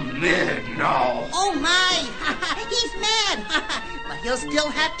 I'm mad now. Oh, my. He's mad. But he'll still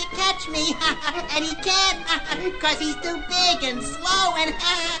have to catch me. And he can't, because he's too big and slow and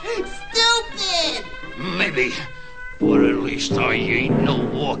stupid. Maybe. But at least I ain't no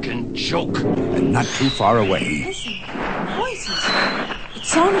walking joke. And not too far away. Listen, voices. It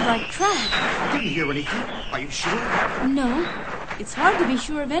sounded like Trag. Didn't hear anything. Are you sure? No. It's hard to be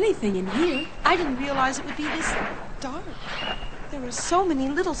sure of anything in here. I didn't realize it would be this dark. There are so many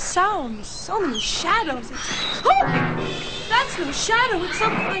little sounds, so many shadows. Oh! That's no shadow. It's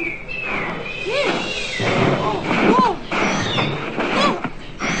some kind of... Here. Oh, whoa. Look.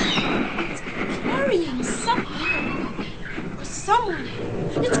 It's carrying something. Or someone.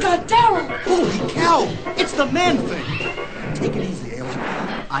 It's got Daryl. Holy cow! It's the Man-Thing. Take it easy, alien.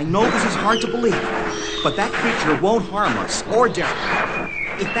 I know this is hard to believe, but that creature won't harm us or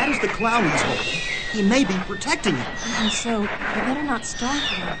Daryl. If that is the clown he's holding, he may be protecting him. Even so, I better not startle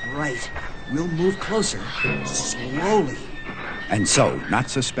him. Right. We'll move closer, slowly. And so, not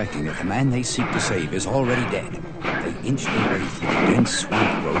suspecting that the man they seek to save is already dead, they inch their way through dense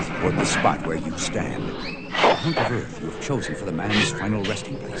swamp growth toward the spot where you stand. A hunk of earth you have chosen for the man's final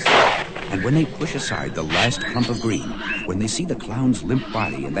resting place. And when they push aside the last clump of green, when they see the clown's limp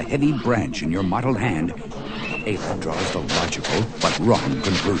body and the heavy branch in your mottled hand, Ayla draws the logical but wrong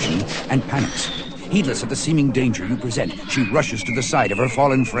conclusion and panics. Heedless of the seeming danger you present, she rushes to the side of her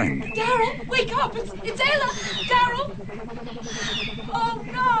fallen friend. Daryl, wake up! It's Ayla! Daryl! Oh,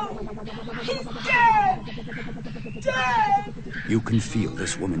 no! He's dead! Dead! You can feel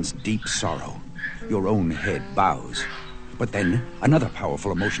this woman's deep sorrow. Your own head bows. But then, another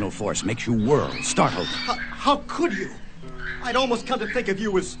powerful emotional force makes you whirl, startled. How could you? I'd almost come to think of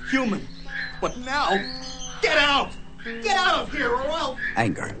you as human. But now, get out! Get out of here, or else...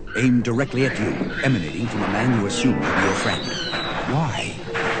 Anger, aimed directly at you, emanating from a man you assume to be your friend. Why?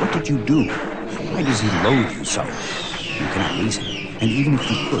 What did you do? Why does he loathe you so? You cannot reason, and even if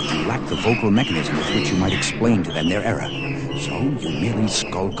you could, you lack the vocal mechanism with which you might explain to them their error. So you merely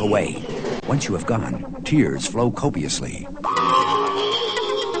skulk away. Once you have gone, tears flow copiously.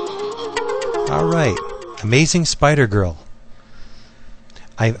 All right. Amazing Spider-Girl.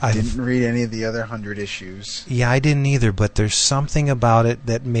 I didn't read any of the other 100 issues. Yeah, I didn't either, but there's something about it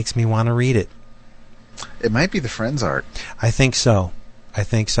that makes me want to read it. It might be the Friends art. I think so.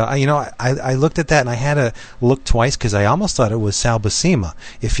 I looked at that and I had to look twice because I almost thought it was Sal Buscema.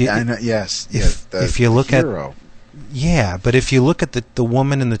 If you look at, yeah, but if you look at the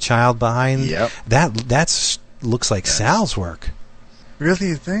woman and the child behind, that's looks like Sal's work. Really,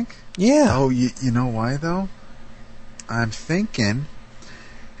 you think? Yeah. Oh, you know why though? I'm thinking.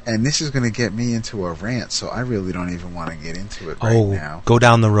 And this is going to get me into a rant, so I really don't even want to get into it right now. Go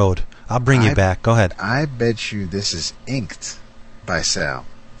down the road. I'll bring you back. Go ahead. I bet you this is inked by Sal.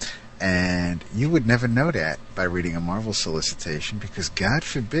 And you would never know that by reading a Marvel solicitation, because God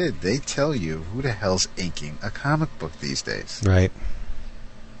forbid they tell you who the hell's inking a comic book these days. Right.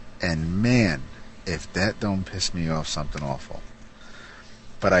 And man, if that don't piss me off, something awful.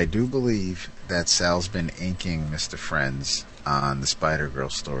 But I do believe that Sal's been inking Mr. Friends on the Spider-Girl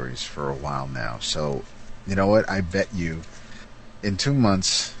stories for a while now. So, you know what? I bet you in 2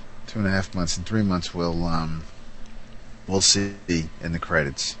 months, 2.5 months, in 3 months, we'll see in the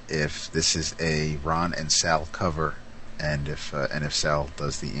credits if this is a Ron and Sal cover, and if Sal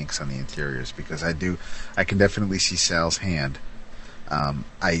does the inks on the interiors, because I can definitely see Sal's hand.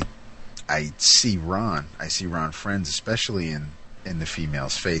 I see Ron Friends, especially in the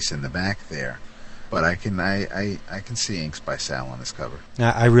female's face in the back there. But I can see inks by Sal on this cover.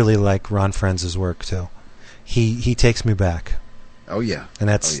 I really like Ron Friends' work too. He takes me back. Oh yeah. And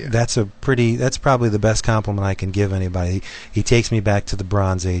that's probably the best compliment I can give anybody. He takes me back to the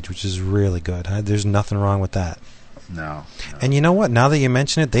Bronze Age, which is really good. There's nothing wrong with that. No. And you know what? Now that you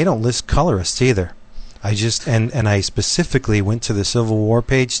mention it, they don't list colorists either. I just and I specifically went to the Civil War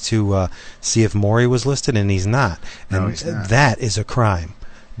page to see if Maury was listed, and he's not. And no, he's not. That is a crime.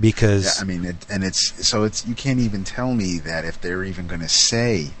 Because it's you can't even tell me that if they're even going to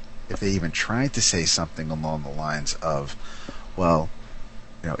say, if they even tried to say something along the lines of, well,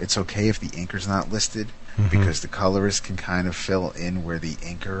 it's okay if the inker's not listed because the colorist can kind of fill in where the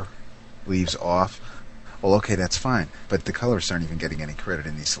inker leaves off. Well, okay, that's fine, but the colorists aren't even getting any credit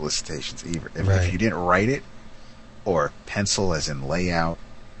in these solicitations either. If you didn't write it, or pencil as in layout,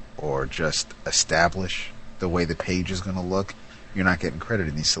 or just establish the way the page is going to look, you're not getting credit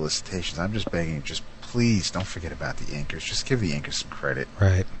in these solicitations. I'm just begging, just please don't forget about the inkers. Just give the inkers some credit.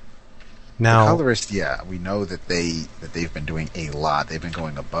 Right. Now, the colorist, we know that they've been doing a lot. They've been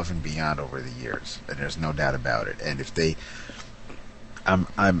going above and beyond over the years, and there's no doubt about it. And if they,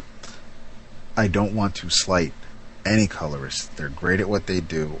 I don't want to slight any colorist. They're great at what they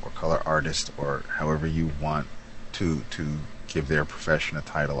do, or color artist, or however you want to give their profession a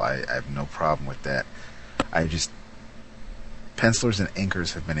title. I have no problem with that. Pencilers and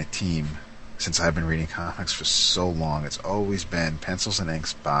inkers have been a team since I've been reading comics for so long. It's always been pencils and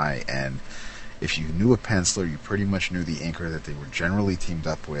inks by, and if you knew a penciler, you pretty much knew the inker that they were generally teamed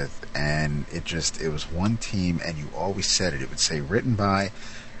up with, and it was one team, and you always said it. It would say written by,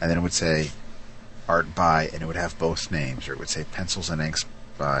 and then it would say art by, and it would have both names, or it would say pencils and inks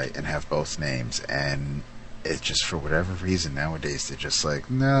by and have both names. And it just, for whatever reason nowadays, they're just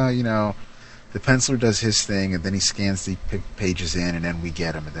like, no, the penciler does his thing, and then he scans the pages in, and then we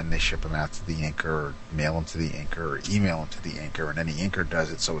get them, and then they ship them out to the inker, or mail them to the inker, or email them to the inker, and then the inker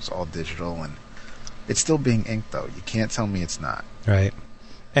does it, so it's all digital, and it's still being inked, though. You can't tell me it's not. Right.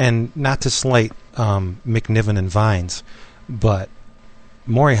 And not to slight McNiven and Vines, but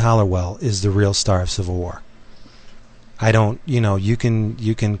Maury Hollowell is the real star of Civil War. I don't, you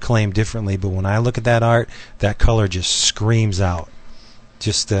can claim differently, but when I look at that art, that color just screams out.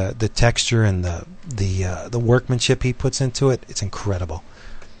 Just the texture and the workmanship he puts into it, it's incredible.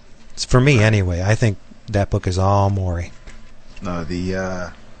 It's for me anyway. I think that book is all Morey. No,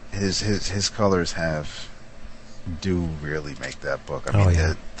 his colors do really make that book. I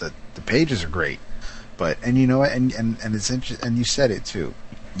mean, the pages are great, but you know what? And it's interesting. And you said it too.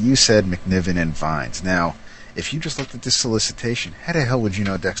 You said McNiven and Vines. Now, if you just looked at this solicitation, how the hell would you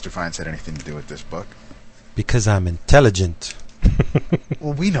know Dexter Vines had anything to do with this book? Because I'm intelligent.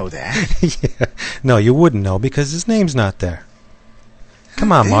 Well, we know that. Yeah. No, you wouldn't know because his name's not there.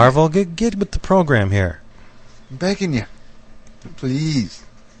 Come on, Marvel, get with the program here. I'm begging you, please.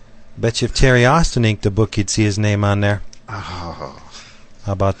 Bet you if Terry Austin inked a book, you'd see his name on there. Oh,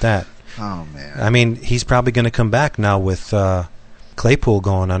 how about that? Oh man. I mean, he's probably going to come back now with Claypool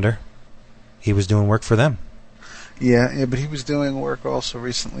going under. He was doing work for them. Yeah, but he was doing work also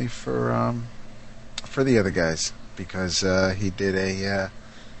recently for the other guys because he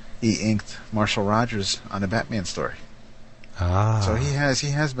inked Marshall Rogers on a Batman story. Ah. So he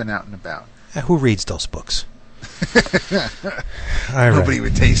has been out and about. Who reads those books? All Nobody right.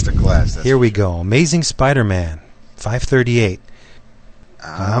 would taste a glass. Here we go. Amazing Spider-Man, 538.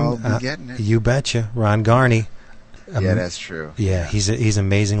 I'll be getting it. You betcha. Ron Garney. Yeah, that's true. Yeah, he's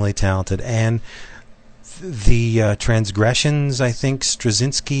amazingly talented. And the transgressions, I think,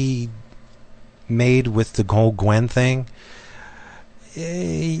 Straczynski made with the whole Gwen thing,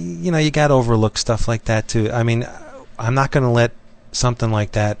 you got to overlook stuff like that, too. I mean, I'm not going to let something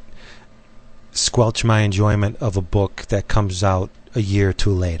like that squelch my enjoyment of a book that comes out a year or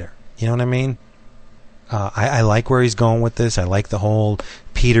two later. You know what I mean? I like where he's going with this. I like the whole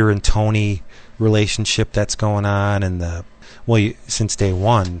Peter and Tony relationship that's going on, and since day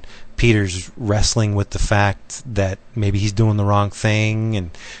one, Peter's wrestling with the fact that maybe he's doing the wrong thing,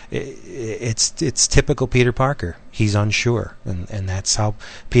 and it's typical Peter Parker. He's unsure, and that's how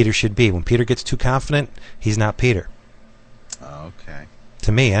Peter should be. When Peter gets too confident, he's not Peter. Okay.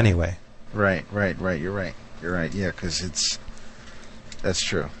 To me, anyway. Right. You're right. Yeah, because that's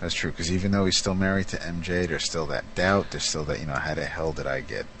true. Because even though he's still married to MJ, there's still that doubt. There's still that, how the hell did I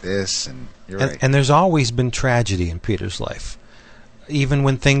get this? And you're right. And there's always been tragedy in Peter's life. Even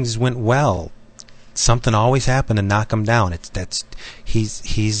when things went well, something always happened to knock him down.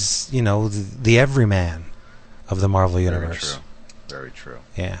 He's the everyman of the Marvel Universe. Very true.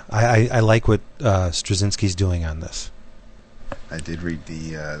 Yeah, I like what Straczynski's doing on this. I did read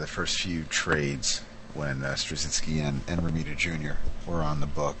the first few trades when Straczynski and Romita Jr. were on the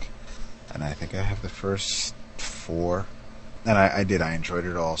book, and I think I have the first 4. And I enjoyed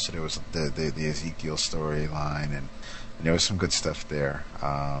it all. So there was the Ezekiel storyline, and there was some good stuff there.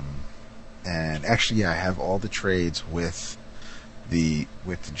 And actually, I have all the trades with the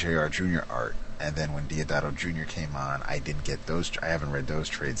J.R. Jr. art. And then when Deodato Jr. came on, I didn't get those. I haven't read those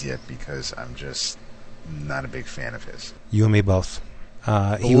trades yet because I'm just not a big fan of his. You and me both.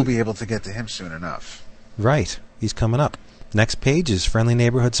 We'll be able to get to him soon enough. Right. He's coming up. Next page is Friendly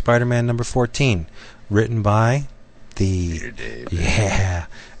Neighborhood Spider-Man number 14, written by Peter David. Yeah.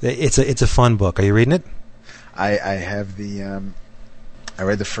 It's a fun book. Are you reading it? I have I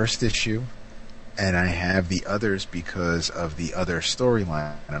read the first issue, and I have the others because of the other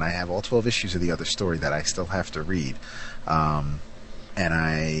storyline, and I have all 12 issues of the other story that I still have to read. And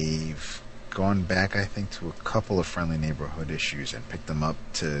I've gone back, I think, to a couple of Friendly Neighborhood issues and picked them up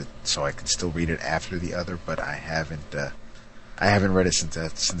so I can still read it after the other, but I haven't read it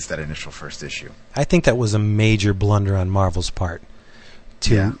since that initial first issue. I think that was a major blunder on Marvel's part.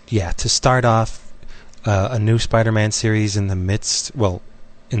 To start off a new Spider-Man series in the midst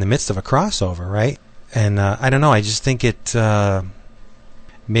of a crossover, right? And I don't know, I just think it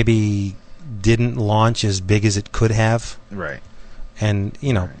maybe didn't launch as big as it could have. Right. And,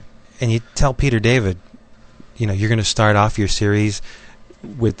 and you tell Peter David, you're going to start off your series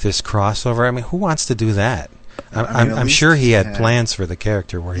with this crossover. I mean, who wants to do that? I'm sure he had plans for the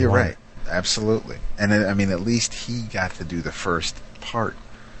character where he You're wanted. right. Absolutely. And at least he got to do the first part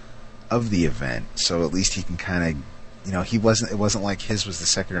of the event, so at least he can kind of, it wasn't like his was the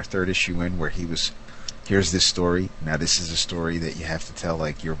second or third issue in where here's this story, now this is a story that you have to tell,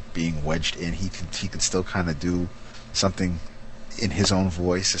 like you're being wedged in. He can still kind of do something in his own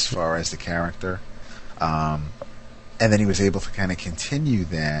voice as far as the character, and then he was able to kind of continue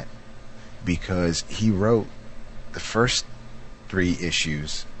that because he wrote the first 3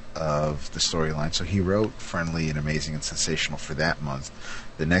 issues of the storyline. So he wrote Friendly and Amazing and Sensational for that month.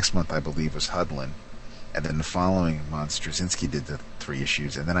 The next month, I believe, was Hudlin, and then the following month, Straczynski did the 3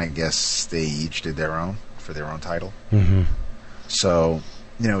 issues, and then I guess they each did their own for for their own title. Mm-hmm. So,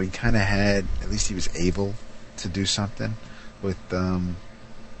 he kind of had, at least he was able to do something with,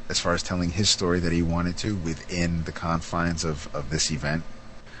 as far as telling his story that he wanted to within the confines of this event.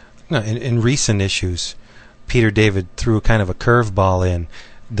 No, in recent issues, Peter David threw kind of a curveball in.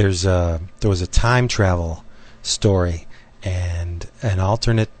 There was a time travel story and an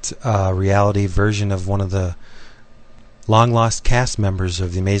alternate reality version of one of the long lost cast members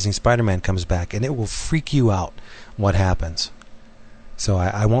of The Amazing Spider-Man comes back, and it will freak you out what happens. So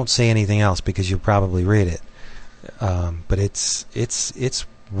I won't say anything else because you'll probably read it. But it's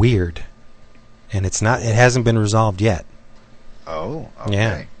weird, and it hasn't been resolved yet. Oh, okay.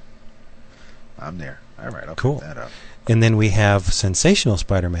 Yeah. I'm there. All right, I'll cool. put that up. And then we have Sensational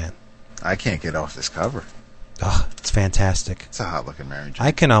Spider-Man. I can't get off this cover. Oh, it's fantastic. It's a hot-looking Mary Jane.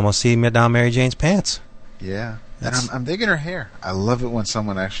 I can almost see down Mary Jane's pants. Yeah. And I'm digging her hair. I love it when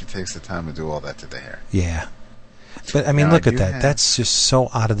someone actually takes the time to do all that to the hair. Yeah. But, I mean, look at that. That's just so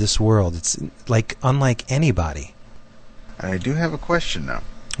out of this world. It's unlike anybody. And I do have a question, though.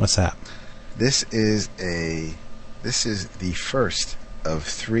 What's that? This is the first of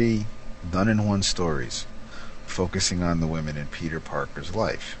 3 done-in-one stories focusing on the women in Peter Parker's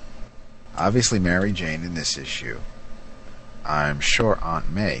life. Obviously, Mary Jane in this issue. I'm sure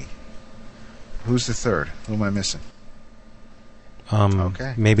Aunt May. Who's the third? Who am I missing?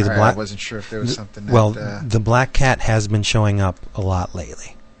 Okay. Maybe the All Black... right, I wasn't sure if there was something that... Well, the Black Cat has been showing up a lot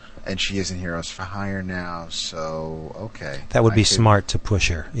lately. And she is in Heroes for Hire now, so okay. That would be smart to push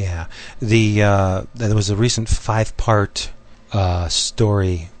her, yeah. There was a recent 5-part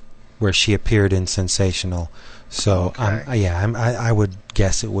story where she appeared in Sensational. So, okay. I would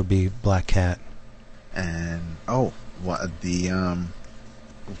guess it would be Black Cat. And, what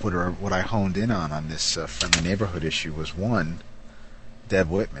I honed in on this Friendly Neighborhood issue was 1, Deb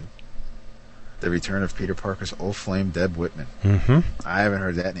Whitman. The return of Peter Parker's old flame, Deb Whitman. Mm-hmm. I haven't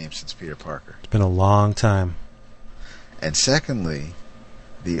heard that name since Peter Parker. It's been a long time. And secondly,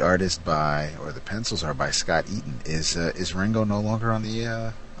 the artist the pencils are by Scott Eaton. Is Ringo no longer on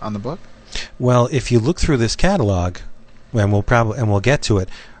the book? Well, if you look through this catalog, and we'll get to it,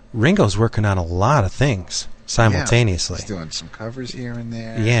 Ringo's working on a lot of things simultaneously. Yeah, he's doing some covers here and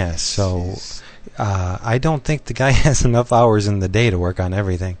there. Yeah, so I don't think the guy has enough hours in the day to work on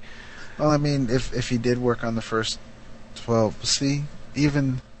everything. Well, I mean, if he did work on the first 12, see,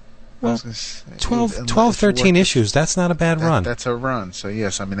 even... Well, 12, 13 issues, that's not a bad run. That's a run. So,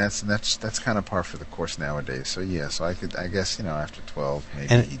 yes, I mean, that's kind of par for the course nowadays. So, yeah, I guess, after 12,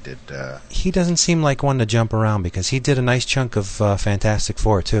 maybe he did... He doesn't seem like one to jump around because he did a nice chunk of Fantastic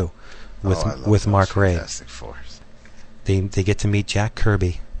Four, too, with Mark Waid. Fantastic Four. They get to meet Jack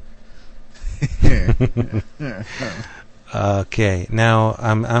Kirby. Okay, now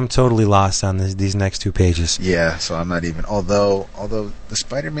I'm totally lost on these next 2 pages. Yeah, so I'm not even. Although the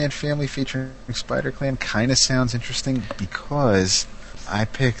Spider-Man family featuring Spider-Clan kind of sounds interesting because I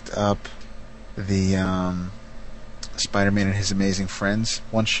picked up the Spider-Man and His Amazing Friends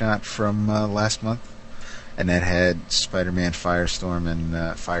one-shot from last month, and that had Spider-Man, Firestar,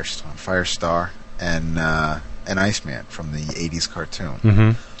 and Iceman from the '80s cartoon.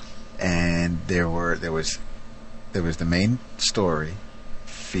 Mm-hmm. And there was the main story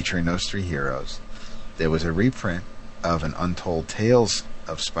featuring those 3 heroes. There was a reprint of an Untold Tales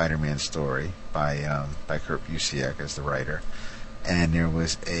of Spider-Man story by Kurt Busiek as the writer, and there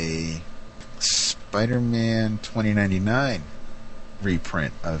was a Spider-Man 2099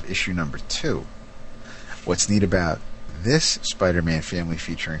 reprint of issue number 2. What's neat about this Spider-Man family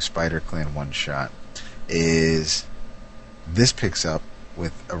featuring Spider-Clan one-shot is this picks up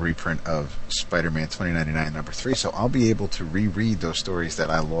with a reprint of Spider-Man 2099 number 3, so I'll be able to reread those stories that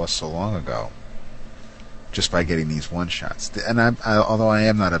I lost so long ago just by getting these one-shots. And although I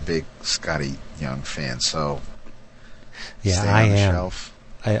am not a big Scotty Young fan, so yeah, stay I on the am. Shelf.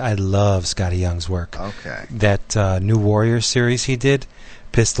 I love Scotty Young's work. Okay. That New Warriors series he did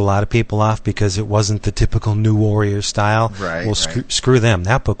pissed a lot of people off because it wasn't the typical New Warriors style. Right. Well, screw them.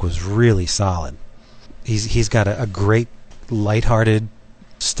 That book was really solid. He's got a great lighthearted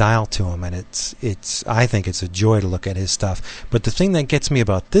style to him, and I think it's a joy to look at his stuff. But the thing that gets me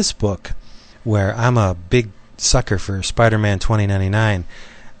about this book, where I'm a big sucker for Spider-Man 2099,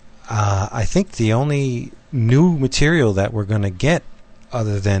 I think the only new material that we're going to get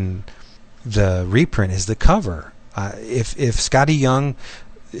other than the reprint is the cover. If Scotty Young,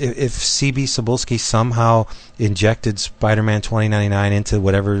 if C.B. Cebulski somehow injected Spider-Man 2099 into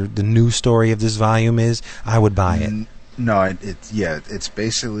whatever the new story of this volume is, I would buy it. No, it's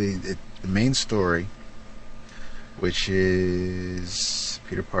basically the main story, which is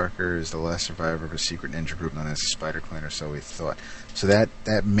Peter Parker is the last survivor of a secret ninja group known as the Spider Clan, or so we thought. So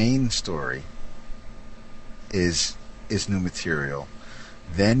that main story is new material.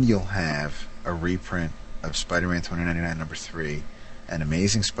 Then you'll have a reprint of Spider-Man 2099 number 3 and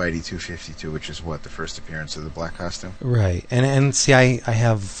Amazing Spidey 252, which is what, the first appearance of the black costume? Right. And see, I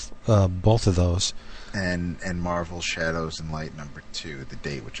have both of those. And Marvel Shadows and Light number 2, the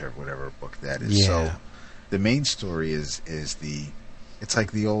date, whatever book that is. Yeah. So the main story is it's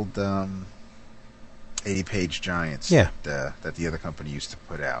like the old 80-page Giants that the other company used to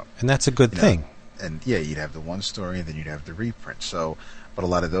put out. And that's a good thing. And yeah, you'd have the one story and then you'd have the reprint. So, but a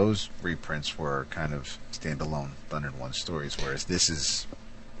lot of those reprints were kind of standalone, done in one stories, whereas this is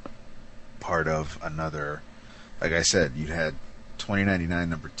part of another. Like I said, you had 2099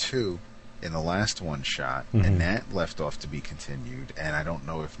 number 2 in the last one shot, and that left off to be continued. And I don't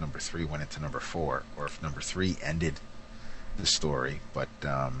know if number 3 went into number 4 or if number 3 ended the story. But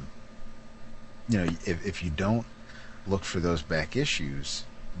if you don't look for those back issues,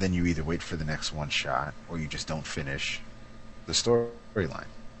 then you either wait for the next one shot or you just don't finish the storyline.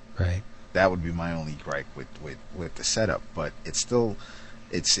 Right. That would be my only gripe with the setup. But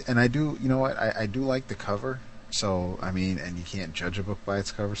and I do, you know what, I do like the cover. So, I mean, and you can't judge a book by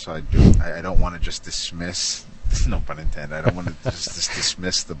its cover, so I don't want to just dismiss, no pun intended, I don't want to just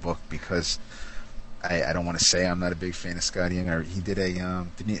dismiss the book because I don't want to say I'm not a big fan of Scott Young. He did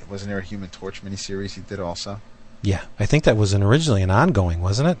wasn't there a Human Torch miniseries he did also? Yeah, I think that was originally an ongoing,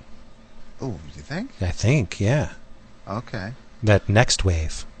 wasn't it? Oh, you think? I think, yeah. Okay. That Next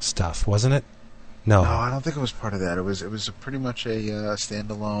Wave stuff, wasn't it? No, I don't think it was part of that. It was pretty much a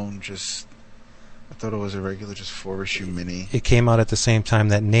standalone. I thought it was a regular, just 4-issue mini. It came out at the same time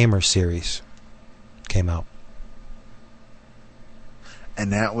that Namor series came out.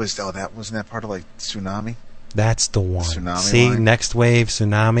 And that wasn't that part of like Tsunami? That's the one. Tsunami See, line? Next Wave,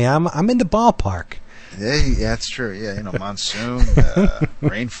 Tsunami. I'm in the ballpark. Yeah, that's true. Yeah, monsoon,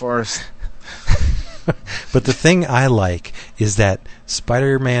 rainforest. But the thing I like is that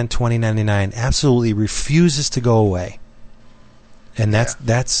Spider-Man 2099 absolutely refuses to go away, and that's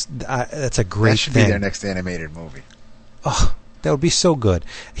a great That should thing. be their next animated movie. Oh, that would be so good.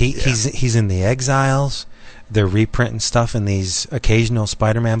 He's in the Exiles. They're reprinting stuff in these occasional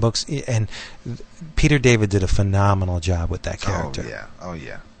Spider-Man books, and Peter David did a phenomenal job with that character. Oh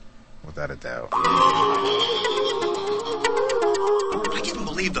yeah, without a doubt. I didn't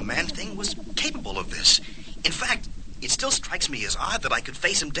believe the Man-Thing was capable of this. In fact, it still strikes me as odd that I could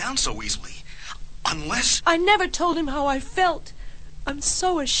face him down so easily. Unless... I never told him how I felt. I'm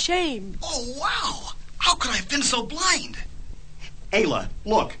so ashamed. Oh, wow! How could I have been so blind? Ayla,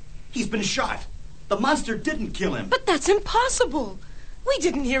 look. He's been shot. The monster didn't kill him. But that's impossible. We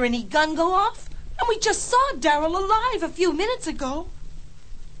didn't hear any gun go off. And we just saw Daryl alive a few minutes ago.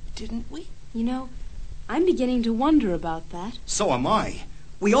 Didn't we? You know, I'm beginning to wonder about that. So am I.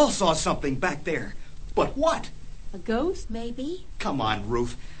 We all saw something back there. But what? A ghost, maybe? Come on,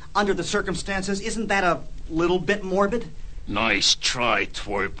 Ruth. Under the circumstances, isn't that a little bit morbid? Nice try,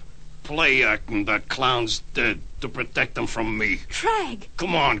 twerp. Play acting that clown's dead to protect them from me. Trag!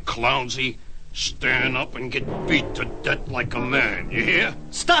 Come on, Clownsy. Stand up and get beat to death like a man, you hear?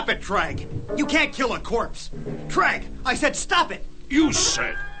 Stop it, Trag! You can't kill a corpse! Trag, I said stop it! You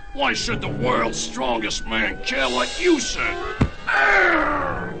said. Why should the world's strongest man care like you said?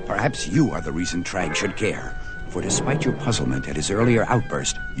 Arr! Perhaps you are the reason Trag should care. For despite your puzzlement at his earlier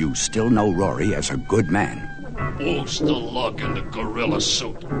outburst, you still know Rory as a good man. Who's the lug in the gorilla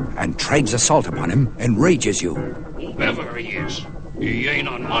suit? And Trag's assault upon him enrages you. Whoever he is, he ain't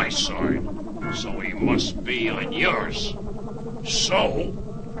on my side. So he must be on yours. So,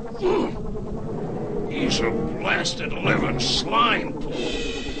 he's a blasted living slime pool.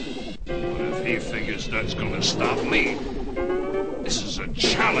 But if he figures that's gonna stop me, this is a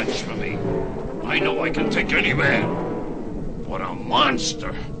challenge for me. I know I can take any man, but a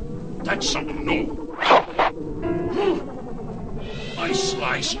monster, that's something new. I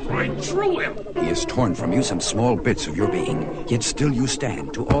sliced right through him. He has torn from you some small bits of your being, yet still you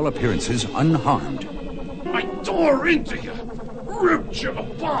stand, to all appearances, unharmed. I tore into you, ripped you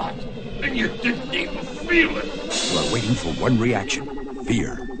apart, and you didn't even feel it. You are waiting for one reaction,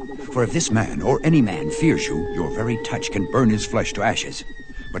 fear. For if this man, or any man, fears you, your very touch can burn his flesh to ashes.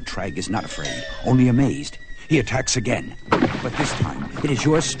 But Trag is not afraid, only amazed. He attacks again. But this time, it is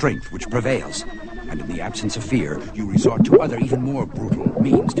your strength which prevails. And in the absence of fear, you resort to other, even more brutal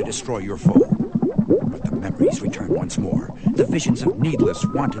means to destroy your foe. But the memories return once more, the visions of needless,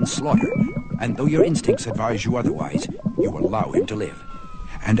 wanton slaughter. And though your instincts advise you otherwise, you allow him to live.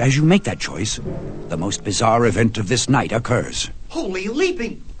 And as you make that choice, the most bizarre event of this night occurs. Holy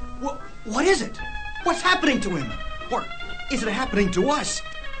leaping! What is it? What's happening to him? Or is it happening to us?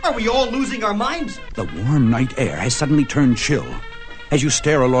 Are we all losing our minds? The warm night air has suddenly turned chill as you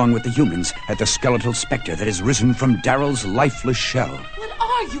stare along with the humans at the skeletal specter that has risen from Daryl's lifeless shell. What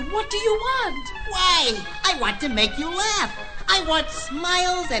are you? What do you want? Why, I want to make you laugh. I want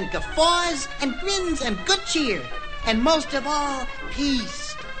smiles and guffaws and grins and good cheer. And most of all,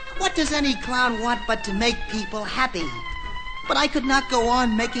 peace. What does any clown want but to make people happy? But I could not go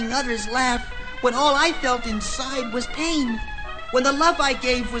on making others laugh when all I felt inside was pain, when the love I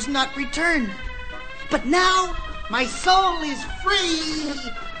gave was not returned. But now my soul is free.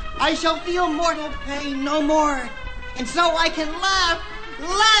 I shall feel mortal pain no more, and so I can laugh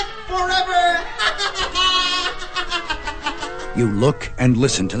forever. You look and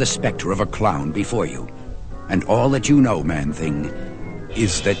listen to the specter of a clown before you, and all that you know, Man-Thing,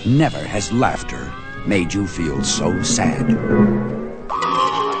 is that never has laughter made you feel so sad.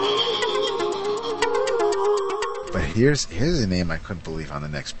 But here's a name I couldn't believe on the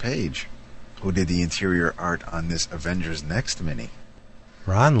next page. Who did the interior art on this Avengers Next mini?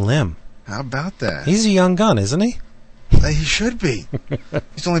 Ron Lim. How about that? He's a young gun, isn't he? He should be.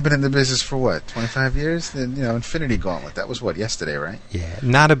 He's only been in the business for what, 25 years? Then, Infinity Gauntlet. That was what, yesterday, right? Yeah,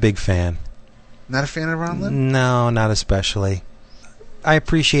 not a big fan. Not a fan of Ron Lim? No, not especially. I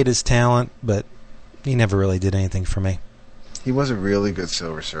appreciate his talent, but he never really did anything for me. He was a really good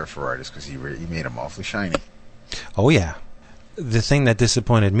Silver Surfer artist because he made him awfully shiny. Oh, yeah. The thing that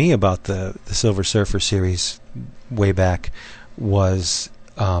disappointed me about the Silver Surfer series way back was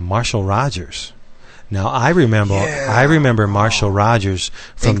Marshall Rogers. Now I remember Marshall Rogers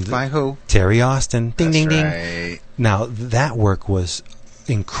from by who? Terry Austin. Ding, That's ding, right. ding. Now that work was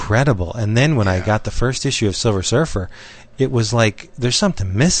incredible. And then when I got the first issue of Silver Surfer, it was like there's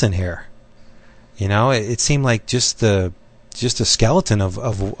something missing here. It seemed like just a skeleton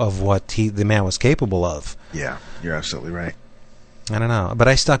of what the man was capable of. Yeah, you're absolutely right. I don't know, but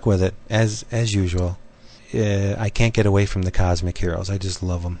I stuck with it as usual. I can't get away from the Cosmic Heroes. I just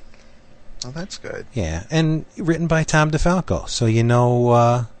love them. Oh, that's good. Yeah, and written by Tom DeFalco, so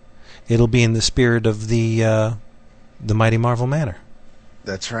it'll be in the spirit of the Mighty Marvel Manor.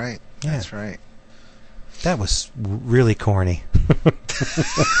 That's right. Yeah. That's right. That was really corny.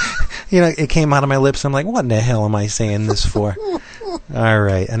 It came out of my lips. I'm like, what in the hell am I saying this for? All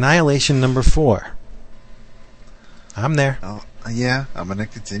right, Annihilation number 4. I'm there. Oh, yeah, I'm gonna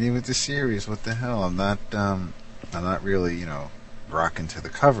continue with the series. What the hell? I'm not really, rocking to the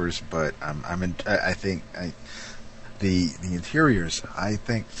covers, but I think the interiors. I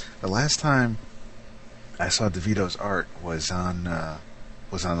think the last time I saw DeVito's art was in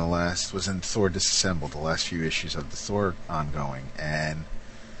Thor Disassembled, the last few issues of the Thor ongoing, and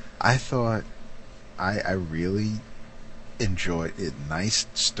I thought I really enjoyed it. Nice,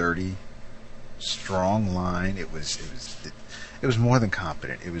 sturdy, strong line. It was more than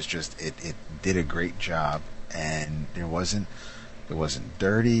competent. It was just it did a great job, and it wasn't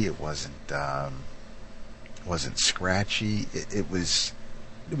dirty. It wasn't scratchy. It was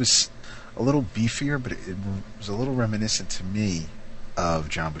a little beefier, but it was a little reminiscent to me of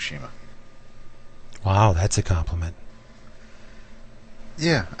John Buscema. Wow, that's a compliment.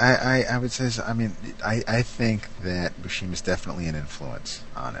 Yeah, I would say so. I mean, I think that Buscema's definitely an influence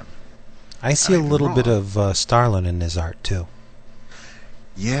on him. I see a little bit of Starlin in his art too.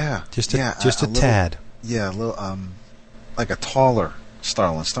 Yeah, just a tad. Yeah, a little like a taller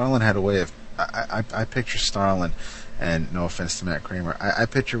Starlin. Starlin had a way of. I picture Starlin, and no offense to Matt Kramer, I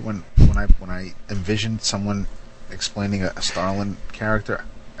picture when I envisioned someone explaining a Starlin character,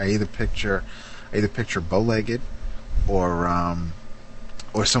 I either picture bow-legged or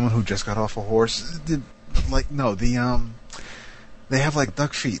someone who just got off a horse. They have like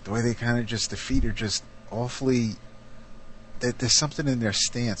duck feet. The way they kind of the feet are just awfully. There's something in their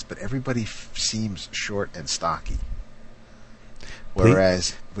stance, but everybody seems short and stocky.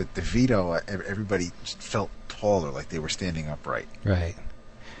 Whereas with DeVito, everybody just felt taller, like they were standing upright. Right.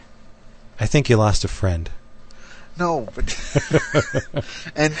 I think you lost a friend. No, but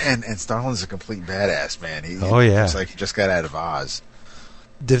and Starlin's a complete badass, man. It's like he just got out of Oz.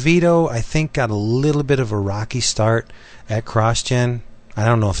 DeVito, I think, got a little bit of a rocky start at CrossGen. I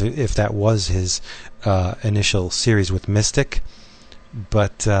don't know if that was his initial series with Mystic,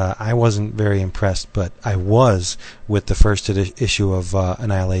 but I wasn't very impressed. But I was with the first issue of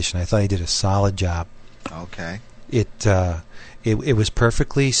Annihilation. I thought he did a solid job. Okay. It was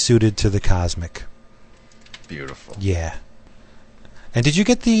perfectly suited to the cosmic. Beautiful. Yeah. And did you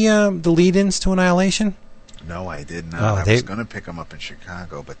get the lead-ins to Annihilation? No, I did not. I was going to pick them up in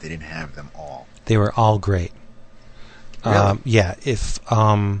Chicago, but they didn't have them all. They were all great. Really? Yeah. If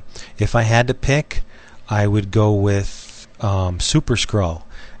I had to pick, I would go with Super Skrull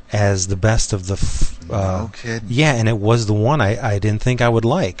as the best of the. No kidding. Yeah, and it was the one I didn't think I would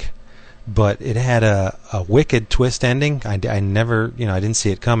like, but it had a wicked twist ending. I never, I didn't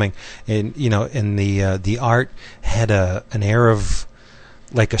see it coming, and and the art had an air of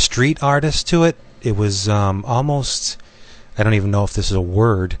like a street artist to it. It was almost, I don't even know if this is a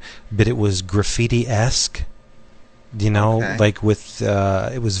word, but it was graffiti-esque. Okay. Like with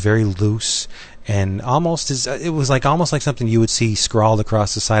it was very loose and it was almost like something you would see scrawled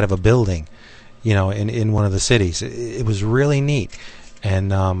across the side of a building, in one of the cities. It was really neat,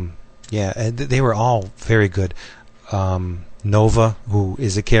 and they were all very good. Nova, who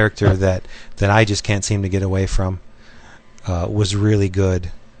is a character that I just can't seem to get away from, was really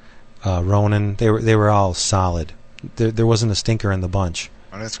good. Ronan, they were all solid. There wasn't a stinker in the bunch.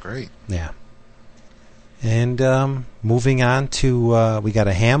 Oh, that's great. Yeah. And moving on to we got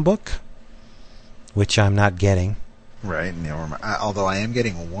a handbook, which I'm not getting. Right. Although I am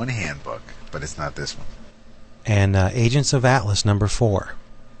getting one handbook, but it's not this one. And Agents of Atlas #4.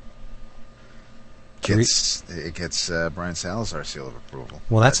 It gets Brian Salazar seal of approval.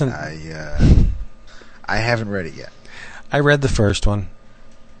 Well, that's I haven't read it yet. I read the first one.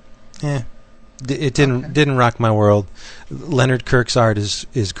 It didn't rock my world. Leonard Kirk's art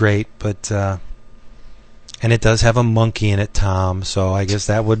is great, but and it does have a monkey in it, Tom. So I guess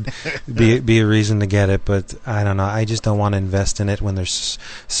that would be a reason to get it. But I don't know. I just don't want to invest in it when there's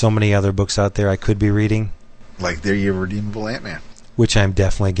so many other books out there I could be reading. Like The Irredeemable Ant-Man, which I'm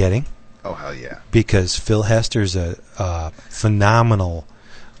definitely getting. Oh hell yeah! Because Phil Hester's a phenomenal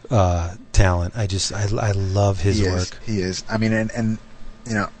talent. I love his work. He is. I mean, and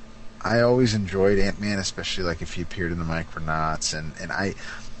I always enjoyed Ant-Man, especially like if he appeared in the Micronauts, and I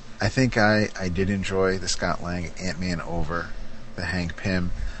think I did enjoy the Scott Lang Ant-Man over the Hank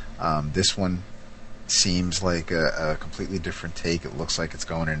Pym. This one seems like a completely different take. It looks like it's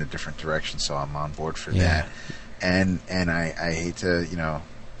going in a different direction, so I'm on board for that. And I hate to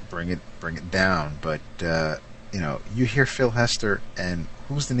bring it down, but you hear Phil Hester, and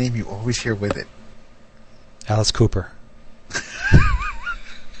who's the name you always hear with it? Alice Cooper.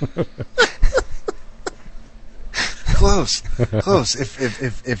 Close.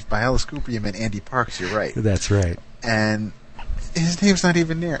 If by Alice Cooper you meant Andy Parks, you're right. That's right. And his name's not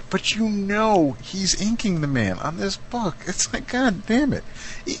even there, but he's inking the man on this book. It's like, God damn it!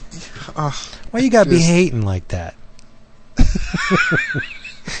 Why you gotta be hating like that?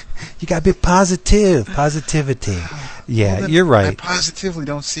 You gotta be positivity. Yeah, you're right. I positively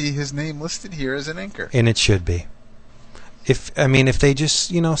don't see his name listed here as an inker, and it should be. If they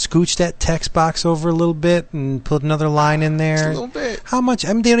just scooch that text box over a little bit and put another line in there, just a little bit. How much?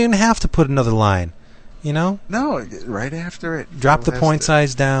 I mean, they don't even have to put another line. No, right after it. Drop the point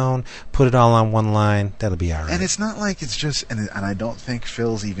size down, put it all on one line. That'll be all right. And it's not like it's just, and I don't think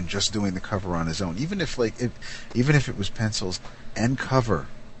Phil's even just doing the cover on his own. Even if it was pencils and cover,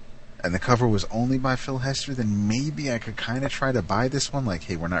 and the cover was only by Phil Hester, then maybe I could kind of try to buy this one. Like,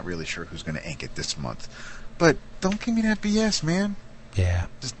 hey, we're not really sure who's going to ink it this month, but don't give me that BS, man. Yeah.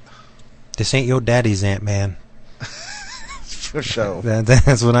 This ain't your daddy's Ant-Man. For sure.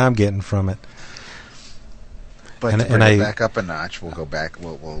 That's what I'm getting from it. But to bring it back up a notch, we'll go back.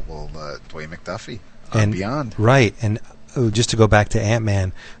 We'll Dwayne McDuffie on Beyond. Right, and just to go back to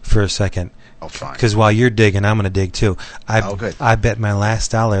Ant-Man for a second. Oh, fine. Because while you're digging, I'm going to dig too. Good. I bet my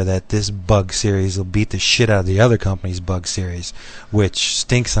last $1 that this Bug series will beat the shit out of the other company's Bug series, which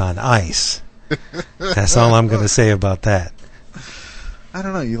stinks on ice. That's all I'm going to say about that. I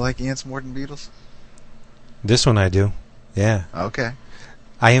don't know. You like ants more than beetles? This one I do. Yeah. Okay.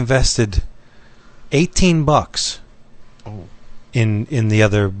 I invested $18 in the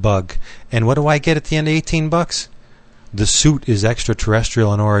other Bug, and what do I get at the end of $18? The suit is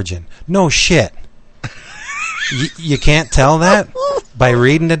extraterrestrial in origin. No shit. You can't tell that by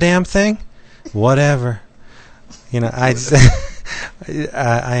reading the damn thing? Whatever. I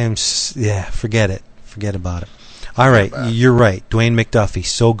am. Yeah, forget it. Forget about it. All right, you're right. Dwayne McDuffie.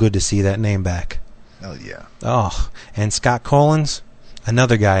 So good to see that name back. Hell yeah. Oh, and Scott Collins,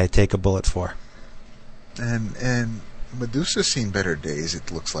 another guy I'd take a bullet for. And Medusa's seen better days,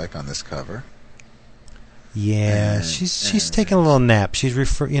 it looks like, on this cover. Yeah, she's taking a little nap. She's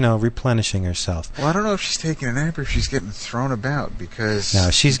replenishing herself. Well, I don't know if she's taking a nap or if she's getting thrown about, because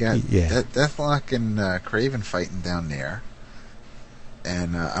she's got Deathlock and Craven fighting down there,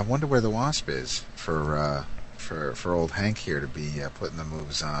 and I wonder where the Wasp is for old Hank here to be putting the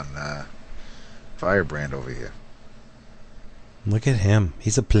moves on Firebrand over here. Look at him.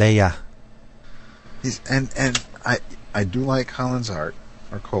 He's a player. And I do like Collins' art,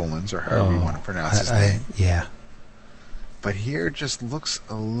 or Collins, or however you want to pronounce his name. Yeah. But here it just looks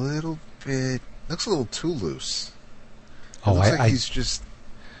a little too loose. It Oh, looks like he's just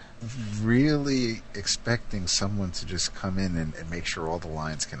really expecting someone to just come in and make sure all the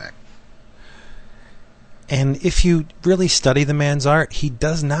lines connect. And if you really study the man's art, he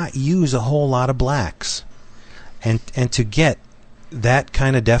does not use a whole lot of blacks. And to get that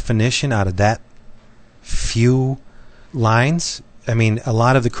kind of definition out of that few lines, I mean, a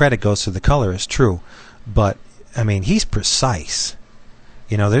lot of the credit goes to the colorist, true. But, I mean, he's precise.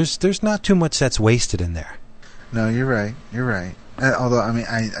 You know, there's not too much that's wasted in there. No, you're right. You're right. Although, I mean,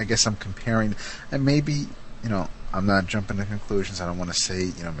 I guess I'm comparing, and maybe, you know, I'm not jumping to conclusions. I don't want to say,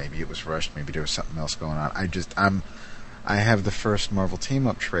 you know, maybe it was rushed, maybe there was something else going on. I have the first Marvel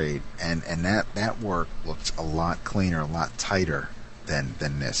Team-Up trade, and that work looks a lot cleaner, a lot tighter than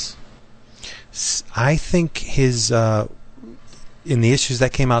this. I think his in the issues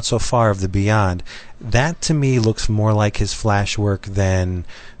that came out so far of the Beyond, that to me looks more like his Flash work than,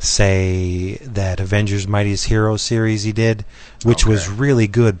 say, that Avengers Mightiest Heroes series he did, which was really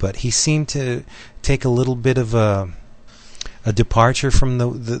good, but he seemed to take a little bit of a departure from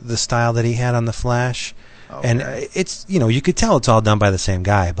the style that he had on the Flash. Okay. And it's, you know, you could tell it's all done by the same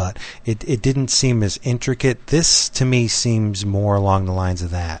guy, but it didn't seem as intricate. This, to me, seems more along the lines of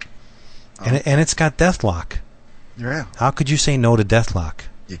that. And it's got Deathlock. Yeah. How could you say no to Deathlock?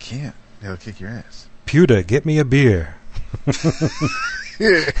 You can't. They'll kick your ass. Pewter, get me a beer.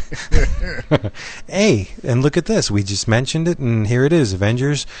 Hey, and look at this. We just mentioned it, and here it is.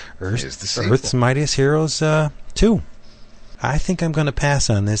 Avengers, Earth's Mightiest Heroes 2. I think I'm going to pass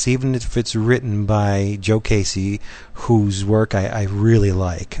on this, even if it's written by Joe Casey, whose work I really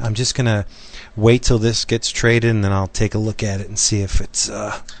like. I'm just going to wait till this gets traded, and then I'll take a look at it and see if it's...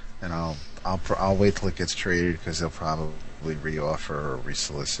 And I'll wait till it gets traded, because they'll probably reoffer or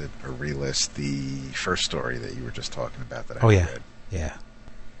resolicit or relist the first story that you were just talking about that I read. Yeah.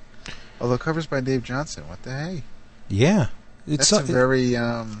 Although cover's by Dave Johnson. What the hey? Yeah. That's a very...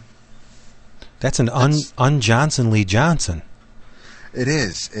 That's an un-Johnson Lee Johnson. It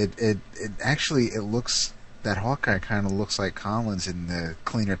is. It actually, it looks... That Hawkeye kind of looks like Collins in the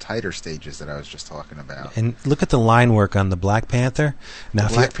cleaner, tighter stages that I was just talking about. And look at the line work on the Black Panther. Now,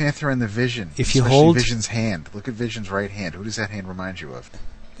 the Black Panther and the Vision. If you hold Vision's hand, look at Vision's right hand. Who does that hand remind you of?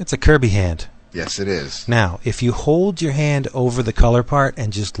 It's a Kirby hand. Yes, it is. Now, if you hold your hand over the color part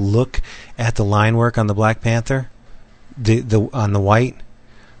and just look at the line work on the Black Panther, on the white,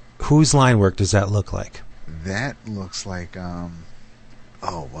 whose line work does that look like? That looks like oh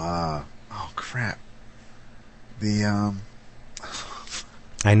crap.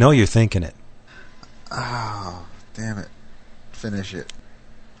 I know you're thinking it. Oh, damn it. Finish it.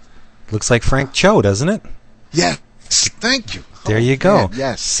 Looks like Frank Cho, doesn't it? Yes. Thank you. There you go. Man,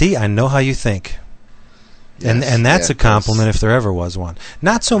 yes. See, I know how you think. Yes, and that's a compliment if there ever was one.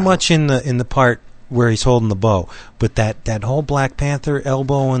 Not so much in the part where he's holding the bow, but that whole Black Panther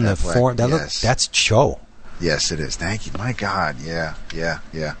elbow and that's Cho. Yes, it is. Thank you. My God. Yeah.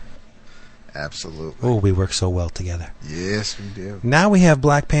 Absolutely. Oh, we work so well together. Yes, we do. Now we have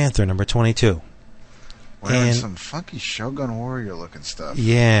Black Panther number 22. Wearing some funky Shogun Warrior looking stuff.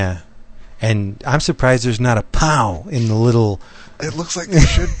 Yeah. And I'm surprised there's not a pow in the little... It looks like there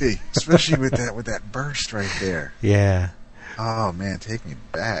should be, especially with that burst right there. Yeah. Oh, man, take me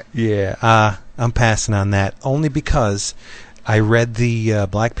back. Yeah, I'm passing on that, only because I read the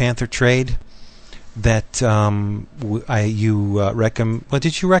Black Panther trade that you recommend. Well,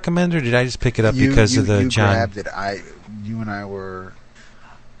 did you recommend, or did I just pick it up because of the John? You grabbed it. You and I were...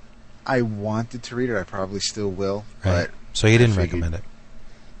 I wanted to read it. I probably still will. Right. But so you didn't recommend it?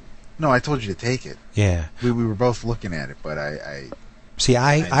 No, I told you to take it. Yeah. We were both looking at it, but I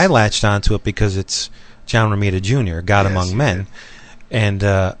I latched onto it because it's John Romita Jr., God Among Men. And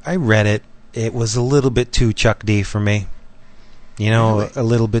I read it. It was a little bit too Chuck D for me. You know, really? A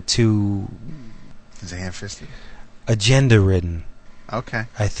little bit too... Is it ham-fisted? Agenda-ridden. Okay.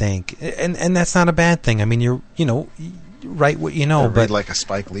 I think. And that's not a bad thing. I mean, you write what you know, but... like a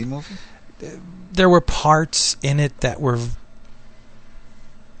Spike Lee movie? There were parts in it that were...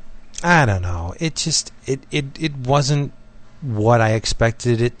 I don't know. It just... It wasn't what I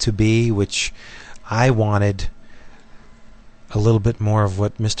expected it to be, which I wanted a little bit more of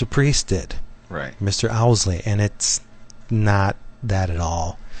what Mr. Priest did. Right. Mr. Owsley. And it's not that at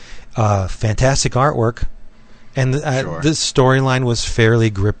all. Fantastic artwork. And sure. The storyline was fairly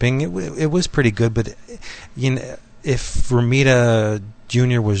gripping. It was pretty good, but if Romita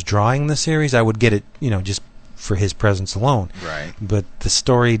Jr. was drawing the series, I would get it, just for his presence alone. Right. But the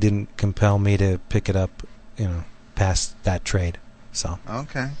story didn't compel me to pick it up, past that trade. So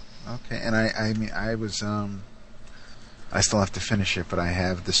Okay. And I mean, I was I still have to finish it, but I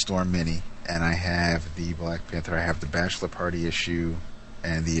have the Storm Mini, and I have the Black Panther. I have the Bachelor Party issue,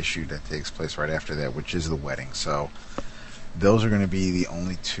 and the issue that takes place right after that, which is the wedding. So those are going to be the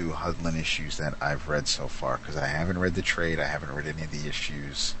only two Hudlin issues that I've read so far, because I haven't read the trade. I haven't read any of the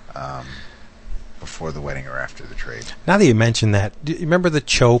issues before the wedding or after the trade. now that you mention that, do you remember the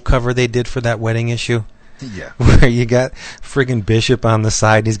Cho cover they did for that wedding issue? Yeah. Where you got friggin' Bishop on the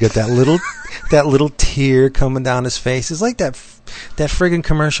side, and he's got that little tear coming down his face. It's like that friggin'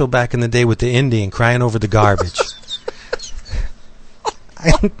 commercial back in the day with the Indian crying over the garbage.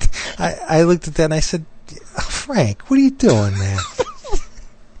 I looked at that and I said, Frank, what are you doing, man?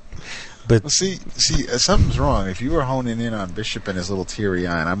 But Well, see, something's wrong. If you were honing in on Bishop and his little teary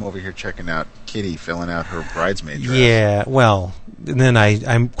eye, and I'm over here checking out Kitty filling out her bridesmaid dress. yeah, well, and then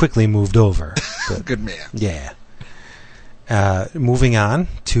I quickly moved over. But, Good man. yeah. Moving on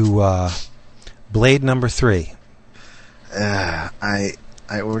to Blade number 3. I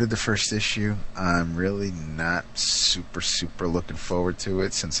ordered the first issue. I'm really not super looking forward to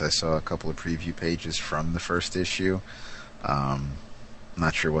it since I saw a couple of preview pages from the first issue.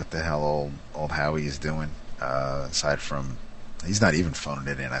 Not sure what the hell old Howie is doing. Aside from, he's not even phoning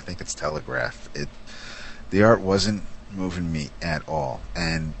it in. I think it's Telegraph. The art wasn't moving me at all,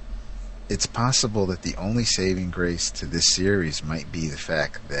 and it's possible that the only saving grace to this series might be the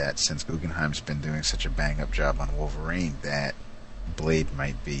fact that since Guggenheim's been doing such a bang-up job on Wolverine, that Blade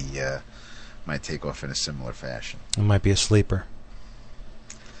might take off in a similar fashion. It might be a sleeper.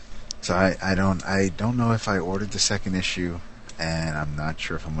 So I don't know if I ordered the second issue, and I'm not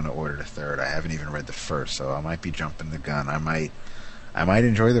sure if I'm going to order the third. I haven't even read the first, so I might be jumping the gun. I might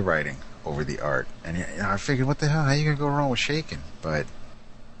enjoy the writing over the art, and I figured, what the hell? How are you going to go wrong with shaking? But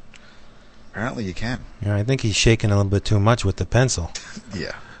apparently you can. Yeah, I think he's shaking a little bit too much with the pencil.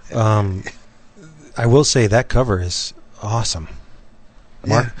 Yeah. I will say that cover is awesome.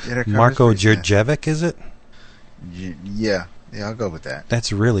 That cover Marko is pretty Djurdjevic, is it? Yeah, I'll go with that.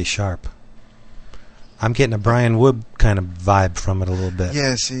 That's really sharp. I'm getting a Brian Wood kind of vibe from it a little bit.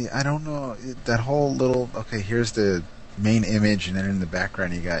 Yeah, see, I don't know. That whole little, okay, here's the main image, and then in the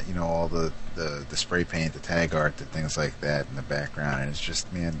background you got, all the spray paint, the tag art, the things like that in the background, and it's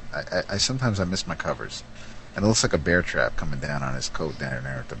just, man, I sometimes I miss my covers. And it looks like a bear trap coming down on his coat down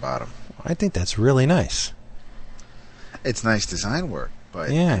there at the bottom. I think that's really nice. It's nice design work, but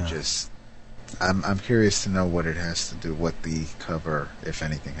yeah. I'm curious to know what it has to do, what the cover, if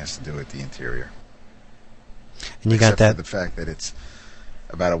anything, has to do with the interior. And you Except got that for the fact that it's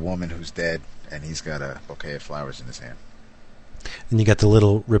about a woman who's dead, and he's got a bouquet of flowers in his hand. And you got the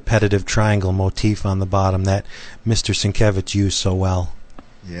little repetitive triangle motif on the bottom that Mr. Sienkiewicz used so well.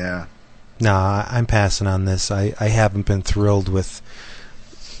 Yeah. No, I'm passing on this. I haven't been thrilled with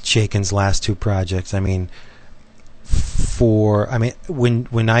Chaykin's last two projects. I mean,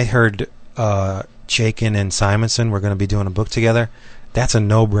 when I heard Chaykin and Simonson were going to be doing a book together, that's a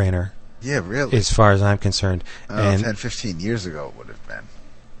no-brainer. Yeah, really. As far as I'm concerned. 10, 15 years ago it would have been.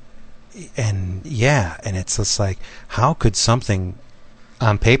 And yeah, and it's just like, how could something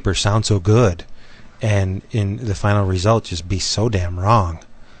on paper sound so good and in the final result just be so damn wrong?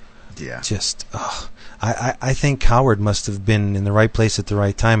 Yeah. Just, I think Howard must have been in the right place at the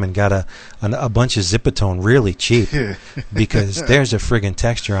right time and got a bunch of Zipatone really cheap because there's a friggin'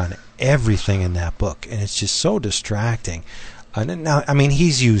 texture on everything in that book, and it's just so distracting. Now, I mean,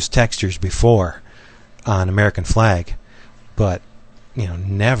 he's used textures before on American Flag, but,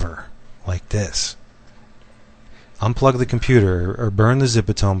 never like this. Unplug the computer or burn the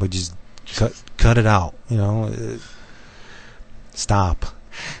Zipatone, but just cut it out, stop.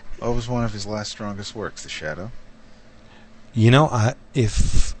 What was one of his last strongest works, The Shadow?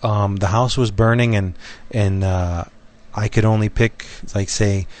 If the house was burning and I could only pick, like,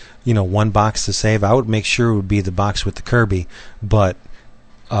 say, one box to save, I would make sure it would be the box with the Kirby, but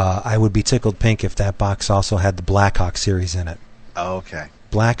I would be tickled pink if that box also had the Blackhawk series in it. Oh, okay.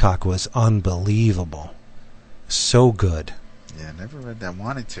 Blackhawk was unbelievable. So good. Yeah, never read that.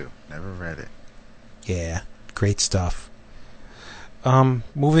 Wanted to. Never read it. Yeah, great stuff.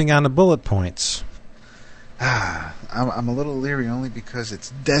 Moving on to bullet points. I'm a little leery only because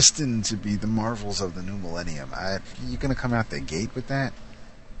it's destined to be the Marvels of the new millennium. You going to come out the gate with that?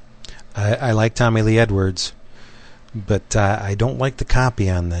 I like Tommy Lee Edwards, but I don't like the copy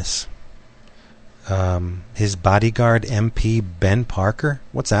on this. His bodyguard MP Ben Parker?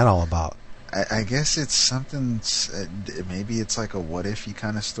 What's that all about? I guess it's something. Maybe it's like a what-if-y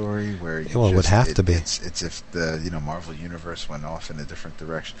kind of story where it would have to be. It's if the Marvel universe went off in a different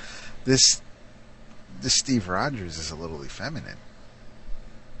direction. This this Steve Rogers is a little effeminate.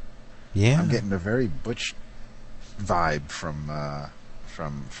 Yeah. I'm getting a very butch vibe from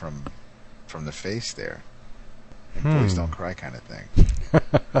the face there. Boys don't cry kind of thing.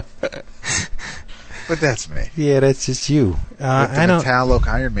 But that's me. Yeah, that's just you. I don't. Metallic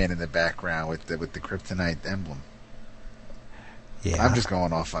Iron Man in the background with the kryptonite emblem. Yeah. I'm just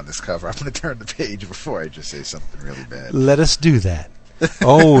going off on this cover. I'm going to turn the page before I just say something really bad. Let us do that.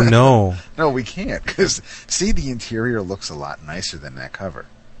 Oh no. No, we can't, because see, the interior looks a lot nicer than that cover.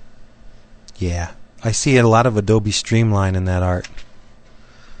 Yeah, I see a lot of Adobe Streamline in that art.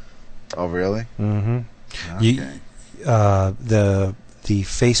 Oh, really? Mm-hmm. Okay. The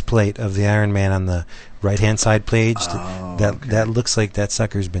faceplate of the Iron Man on the right-hand side page, that looks like that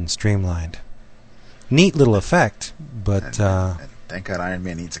sucker's been streamlined. Neat little effect, but... And thank God Iron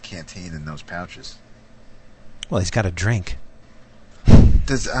Man needs a canteen in those pouches. Well, he's got a drink. I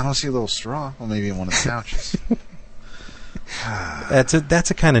don't see a little straw. Well, maybe in one of the pouches.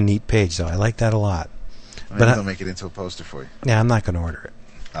 That's a kind of neat page, though. I like that a lot. Maybe they'll make it into a poster for you. Yeah, I'm not going to order it.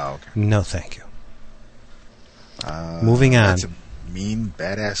 Oh, okay. No, thank you. Moving on. That's a mean,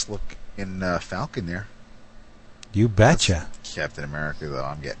 badass look in Falcon there. You betcha. That's Captain America, though.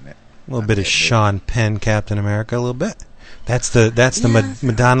 I'm getting it. A little bit of Sean Penn Captain America, a little bit. That's the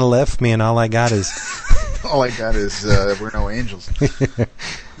Madonna left me, and all I got is We're No Angels.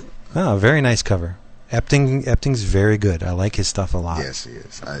 Oh, very nice cover. Epting's very good. I like his stuff a lot. Yes, he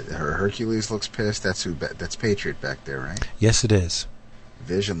is. Her Hercules looks pissed. That's Patriot back there, right? Yes, it is.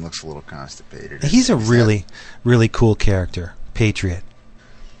 Vision looks a little constipated. He's a really cool character, Patriot.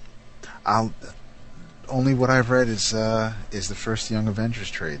 Only what I've read is the first Young Avengers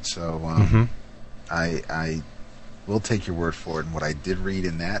trade, so I will take your word for it. And what I did read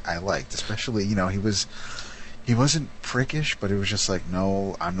in that, I liked, especially he wasn't prickish, but it was just like,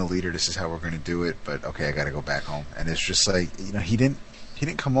 no, I'm the leader. This is how we're going to do it. But okay, I got to go back home. And it's just like, he didn't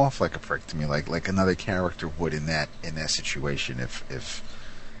come off like a prick to me, like another character would in that situation. If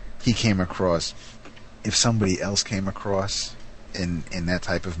he came across, if somebody else came across in that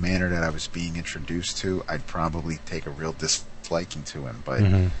type of manner that I was being introduced to, I'd probably take a real disliking to him. But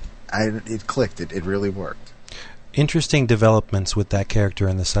it clicked. It really worked. Interesting developments with that character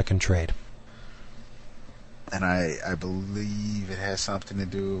in the second trade. And I believe it has something to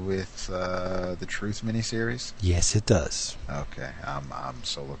do with the Truth miniseries? Yes, it does. Okay. I'm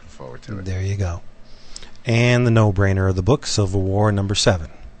so looking forward to it. There you go. And the no-brainer of the book, Civil War #7.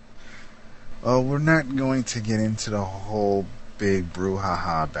 Well, we're not going to get into the whole big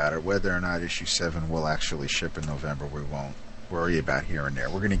brouhaha about it. Whether or not issue 7 will actually ship in November, we won't worry about here and there.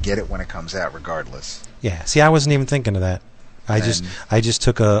 We're going to get it when it comes out regardless. Yeah. See, I wasn't even thinking of that. I just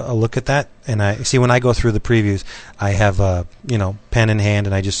took a look at that, and I see when I go through the previews, I have a pen in hand,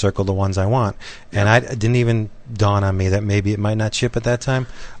 and I just circle the ones I want, and it didn't even dawn on me that maybe it might not ship at that time.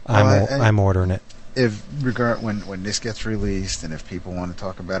 I'm ordering it. When this gets released, and if people want to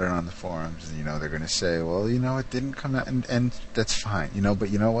talk about it on the forums, they're going to say, well, it didn't come out, and that's fine, But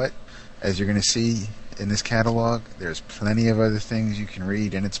you know what? As you're going to see in this catalog, there's plenty of other things you can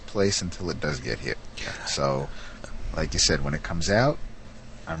read in its place until it does get hit. So, like you said, when it comes out,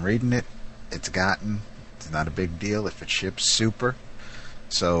 I'm reading it. It's not a big deal. If it ships, super.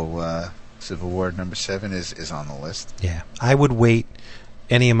 So, Civil War #7 is on the list. Yeah, I would wait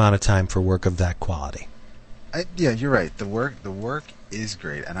any amount of time for work of that quality. Yeah, you're right. The work is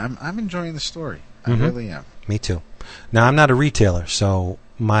great, and I'm enjoying the story. I really am. Me too. Now, I'm not a retailer, so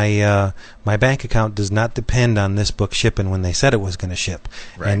my bank account does not depend on this book shipping when they said it was going to ship.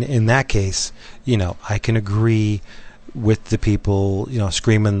 Right. And in that case, I can agree with the people,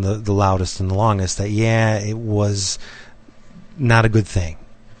 screaming the loudest and the longest that, yeah, it was not a good thing.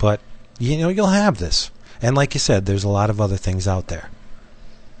 But, you'll have this. And like you said, there's a lot of other things out there.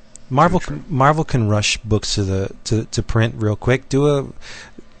 Marvel can rush books to print real quick.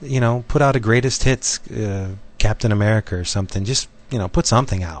 Put out a greatest hits Captain America or something. Just put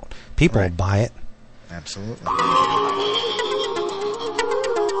something out. People will buy it. Absolutely.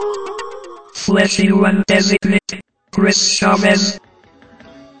 Fleshy One Designate, Chris Chavez.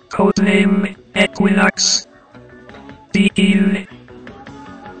 Codename Equinox. Dean.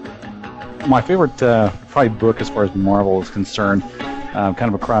 My favorite probably book as far as Marvel is concerned, kind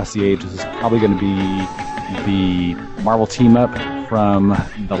of across the ages, is probably going to be the Marvel Team Up from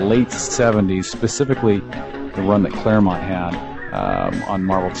the late 70s, specifically the run that Claremont had on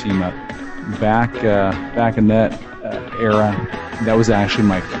Marvel Team Up. Back in that era, that was actually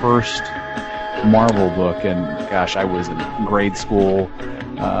my first Marvel book, and gosh, I was in grade school.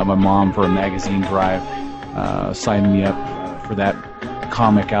 My mom, for a magazine drive, signed me up for that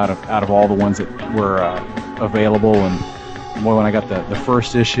comic out of all the ones that were available. And boy, when I got the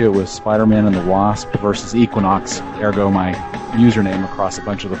first issue, it was Spider-Man and the Wasp versus Equinox, ergo my username across a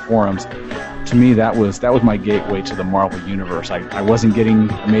bunch of the forums. To me, that was my gateway to the Marvel Universe. I wasn't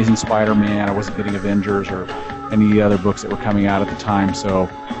getting Amazing Spider-Man, I wasn't getting Avengers or any of the other books that were coming out at the time. So,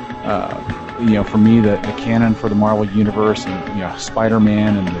 for me, the canon for the Marvel Universe and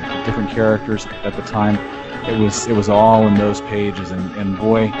Spider-Man and the different characters at the time, it was all in those pages. And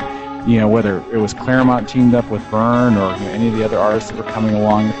boy, whether it was Claremont teamed up with Byrne or any of the other artists that were coming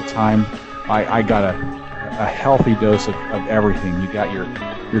along at the time, I got a healthy dose of everything. You got your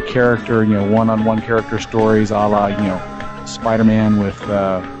character, one-on-one character stories, a la Spider-Man with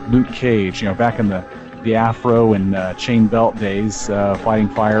Luke Cage, back in the Afro and chain belt days, fighting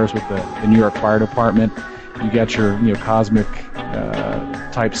fires with the New York Fire Department. You got your cosmic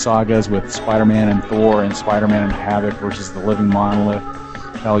type sagas with Spider-Man and Thor and Spider-Man and Havoc versus the Living Monolith.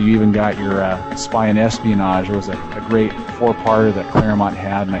 Hell, you even got your Spy and Espionage. It was a great 4-parter that Claremont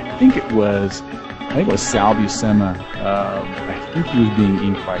had, and I think it was Sal Buscema. I think he was being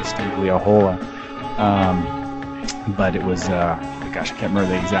inked by Steve Leohola. But it was, I can't remember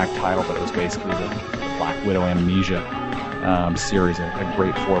the exact title, but it was basically the Black Widow Amnesia series, a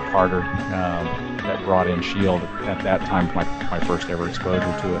great 4-parter that brought in S.H.I.E.L.D. at that time, my first ever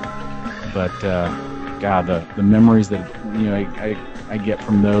exposure to it. But, God, the memories that, I get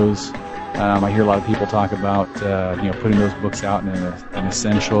from those. I hear a lot of people talk about putting those books out in an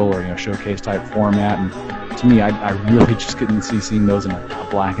essential or showcase type format, and to me, I really just couldn't see seeing those in a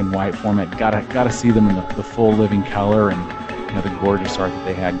black and white format. Gotta see them in the full living color and the gorgeous art that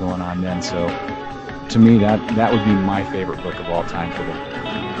they had going on then. So to me, that would be my favorite book of all time for the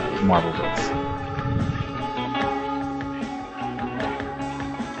Marvel books.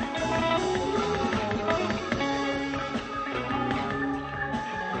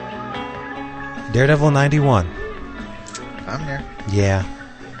 Daredevil 91. I'm there. Yeah.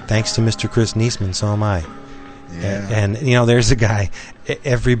 Thanks to Mr. Chris Niesman, so am I. Yeah. And there's a guy,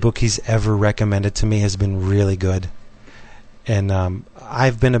 every book he's ever recommended to me has been really good. And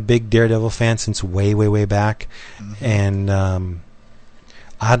I've been a big Daredevil fan since way, way, way back. Mm-hmm. And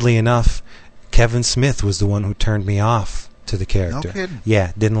oddly enough, Kevin Smith was the one who turned me off to the character. No kidding.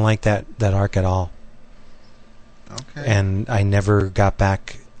 Yeah, didn't like that arc at all. Okay. And I never got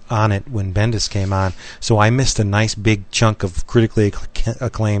back on it when Bendis came on, so I missed a nice big chunk of critically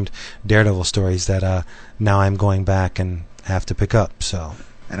acclaimed Daredevil stories that now I'm going back and have to pick up. So,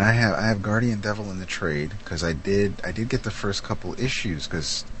 and I have Guardian Devil in the trade because I did get the first couple issues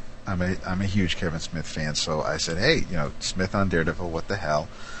because I'm a huge Kevin Smith fan. So I said, hey, Smith on Daredevil, what the hell?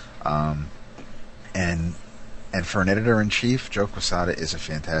 And for an editor-in-chief, Joe Quesada is a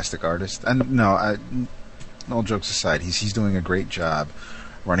fantastic artist. And all jokes aside, he's doing a great job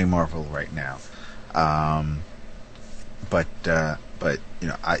running Marvel right now, but I'm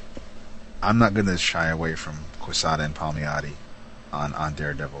not going to shy away from Quesada and Palmiotti on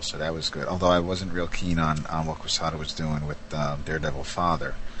Daredevil, so that was good. Although I wasn't real keen on what Quesada was doing with Daredevil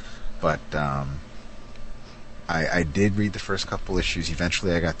Father, but I did read the first couple issues.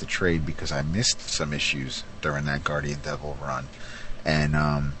 Eventually, I got the trade because I missed some issues during that Guardian Devil run, and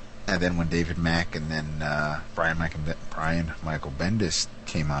then when David Mack and then Brian Michael Bendis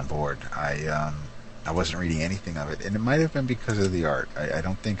came on board, I wasn't reading anything of it, and it might have been because of the art. I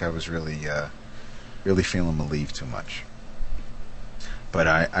don't think I was really feeling the leave too much. But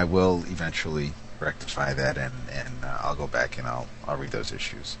I will eventually rectify that, and I'll go back and I'll read those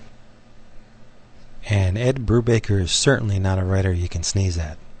issues. And Ed Brubaker is certainly not a writer you can sneeze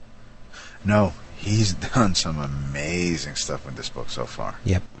at. No, he's done some amazing stuff with this book so far.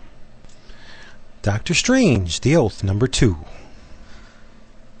 Yep. Doctor Strange, The Oath, number 2.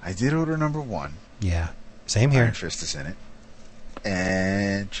 I did order number 1. Yeah, same here. Iron Fist is in it.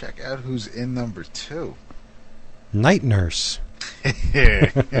 And check out who's in number 2. Night Nurse.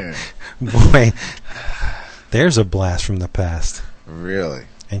 Boy, there's a blast from the past. Really?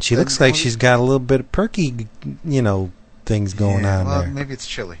 And she looks like she's got a little bit of perky, things going on there. Maybe it's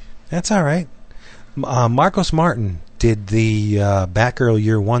chilly. That's all right. Marcos Martin did the Batgirl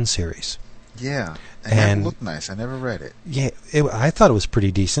Year 1 series. Yeah, and it looked nice. I never read it. Yeah, I thought it was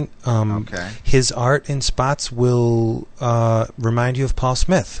pretty decent. Okay. His art in spots will remind you of Paul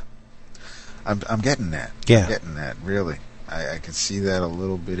Smith. I'm getting that. Yeah. I'm getting that, really. I can see that a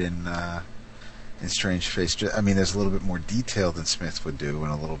little bit in Strange Face. I mean, there's a little bit more detail than Smith would do,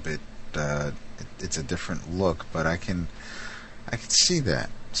 and a little bit. It's a different look, but I can see that,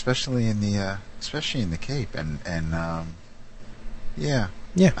 especially in the cape, and Yeah.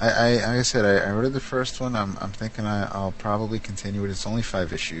 Yeah. I like I said, I read the first one. I'm thinking I'll probably continue it. It's only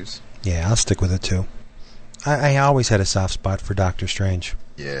 5 issues. Yeah, I'll stick with it too. I always had a soft spot for Doctor Strange.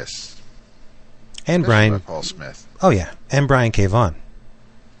 Yes. And Especially Brian by Paul Smith. Oh yeah, and Brian K. Vaughan.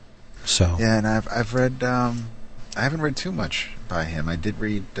 So. Yeah, and I've read. I haven't read too much by him. I did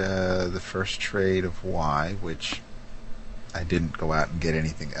read the first trade of Y, which I didn't go out and get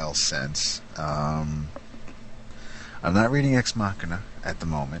anything else since. I'm not reading Ex Machina at the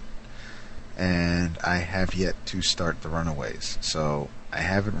moment, and I have yet to start The Runaways, so I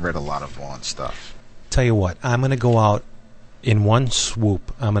haven't read a lot of Vaughn stuff. Tell you what, I'm going to go out in one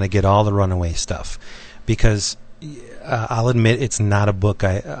swoop. I'm going to get all the Runaway stuff, because I'll admit it's not a book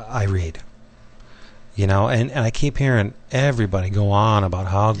I read. You know, and I keep hearing everybody go on about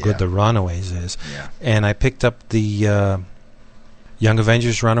how good The Runaways is. Yeah. And I picked up the Young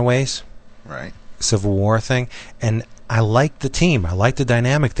Avengers Runaways. Right. Civil War thing, and I like the team. I like the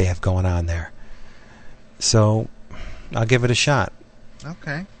dynamic they have going on there. So I'll give it a shot.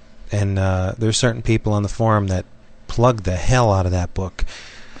 Okay. And there's certain people on the forum that plug the hell out of that book.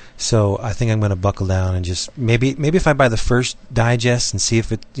 So I think I'm going to buckle down and just maybe if I buy the first digest and see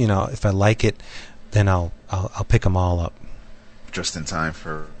if it, you know, if I like it, then I'll pick them all up. Just in time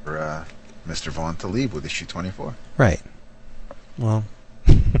for Mr. Vaughn to leave with issue 24. Right. Well,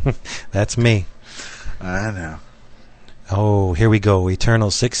 that's me. I know. Oh, here we go.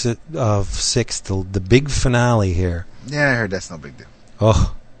 Eternal 6 of 6, the big finale here. Yeah, I heard that's no big deal.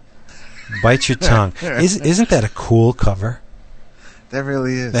 Oh, bite your tongue. Isn't that a cool cover? That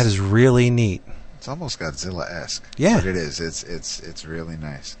really is. That is really neat. It's almost Godzilla-esque. Yeah. But it is. It's really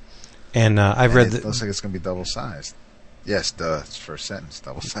nice. And I've read it looks like it's going to be double-sized. Yes, it's first sentence.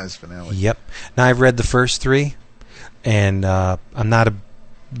 Double-sized finale. Yep. Now, I've read the first 3, and I'm not a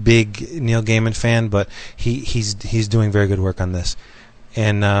big Neil Gaiman fan, but he's doing very good work on this.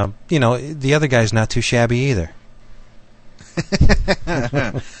 And, you know, the other guy's not too shabby either.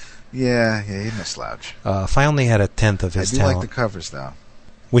 Yeah, he's no slouch. If I only had a tenth of his talent. I do like the covers, though.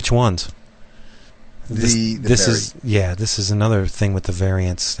 Which ones? This the this is another thing with the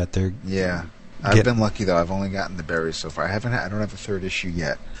variants that they're. Yeah, I've been lucky though. I've only gotten the berries so far. I don't have the third issue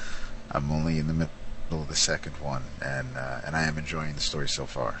yet. I'm only in the middle of the second one, and I am enjoying the story so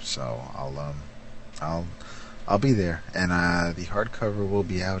far. So I'll be there, and the hardcover will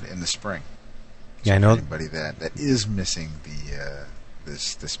be out in the spring. So yeah, I know. Anybody that is missing the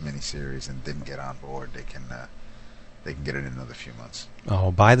this miniseries and didn't get on board, they can get it in another few months.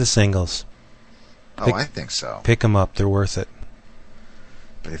 Oh, buy the singles. I think so. Pick them up; they're worth it.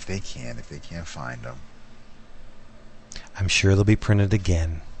 But if they can't find them, I'm sure they'll be printed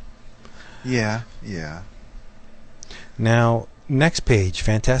again. Yeah. Now, next page,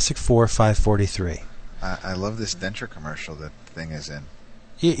 Fantastic Four 543. I love this denture commercial that thing is in.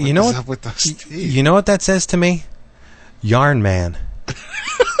 You know what? Up with those teeth? You know what that says to me? Yarn Man.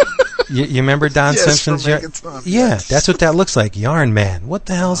 you remember Don Simpson's Yarn? Yeah, that's what that looks like. Yarn Man. What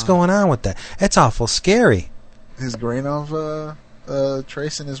the hell's going on with that? It's awful scary. Is Grainov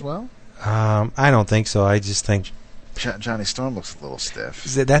tracing as well? I don't think so. I just think Johnny Storm looks a little stiff.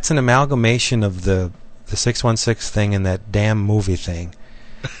 That's an amalgamation of the 616 thing and that damn movie thing.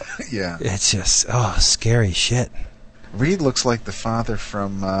 Yeah. It's just scary shit. Reed looks like the father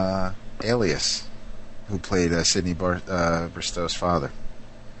from Alias, who played Sidney Bristow's father.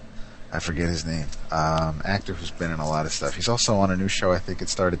 I forget his name. Actor who's been in a lot of stuff. He's also on a new show. I think it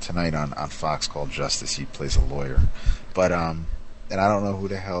started tonight on Fox called Justice. He plays a lawyer. But and I don't know who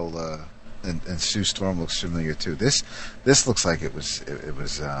the hell. And Sue Storm looks familiar too. This looks like it was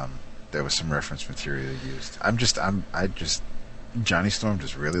there was some reference material used. Johnny Storm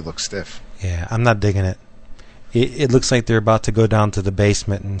just really looks stiff. Yeah, I'm not digging it. It looks like they're about to go down to the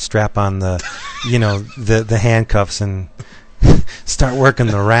basement and strap on the, the handcuffs and start working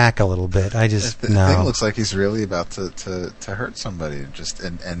the rack a little bit. No. Thing looks like he's really about to hurt somebody, just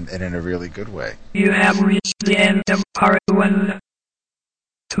and in a really good way. You have reached the end of part 1.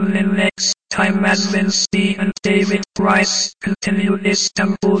 Tune in next time as Vince D. and David Price continue this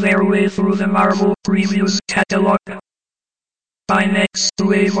stumble their way through the Marvel Previews catalog. By next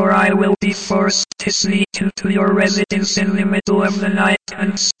wave, or I will be forced to sneak into your residence in the middle of the night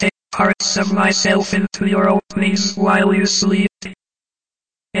and stick parts of myself into your openings while you sleep.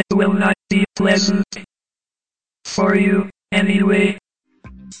 It will not be pleasant. For you, anyway.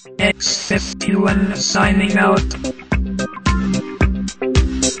 X51 signing out.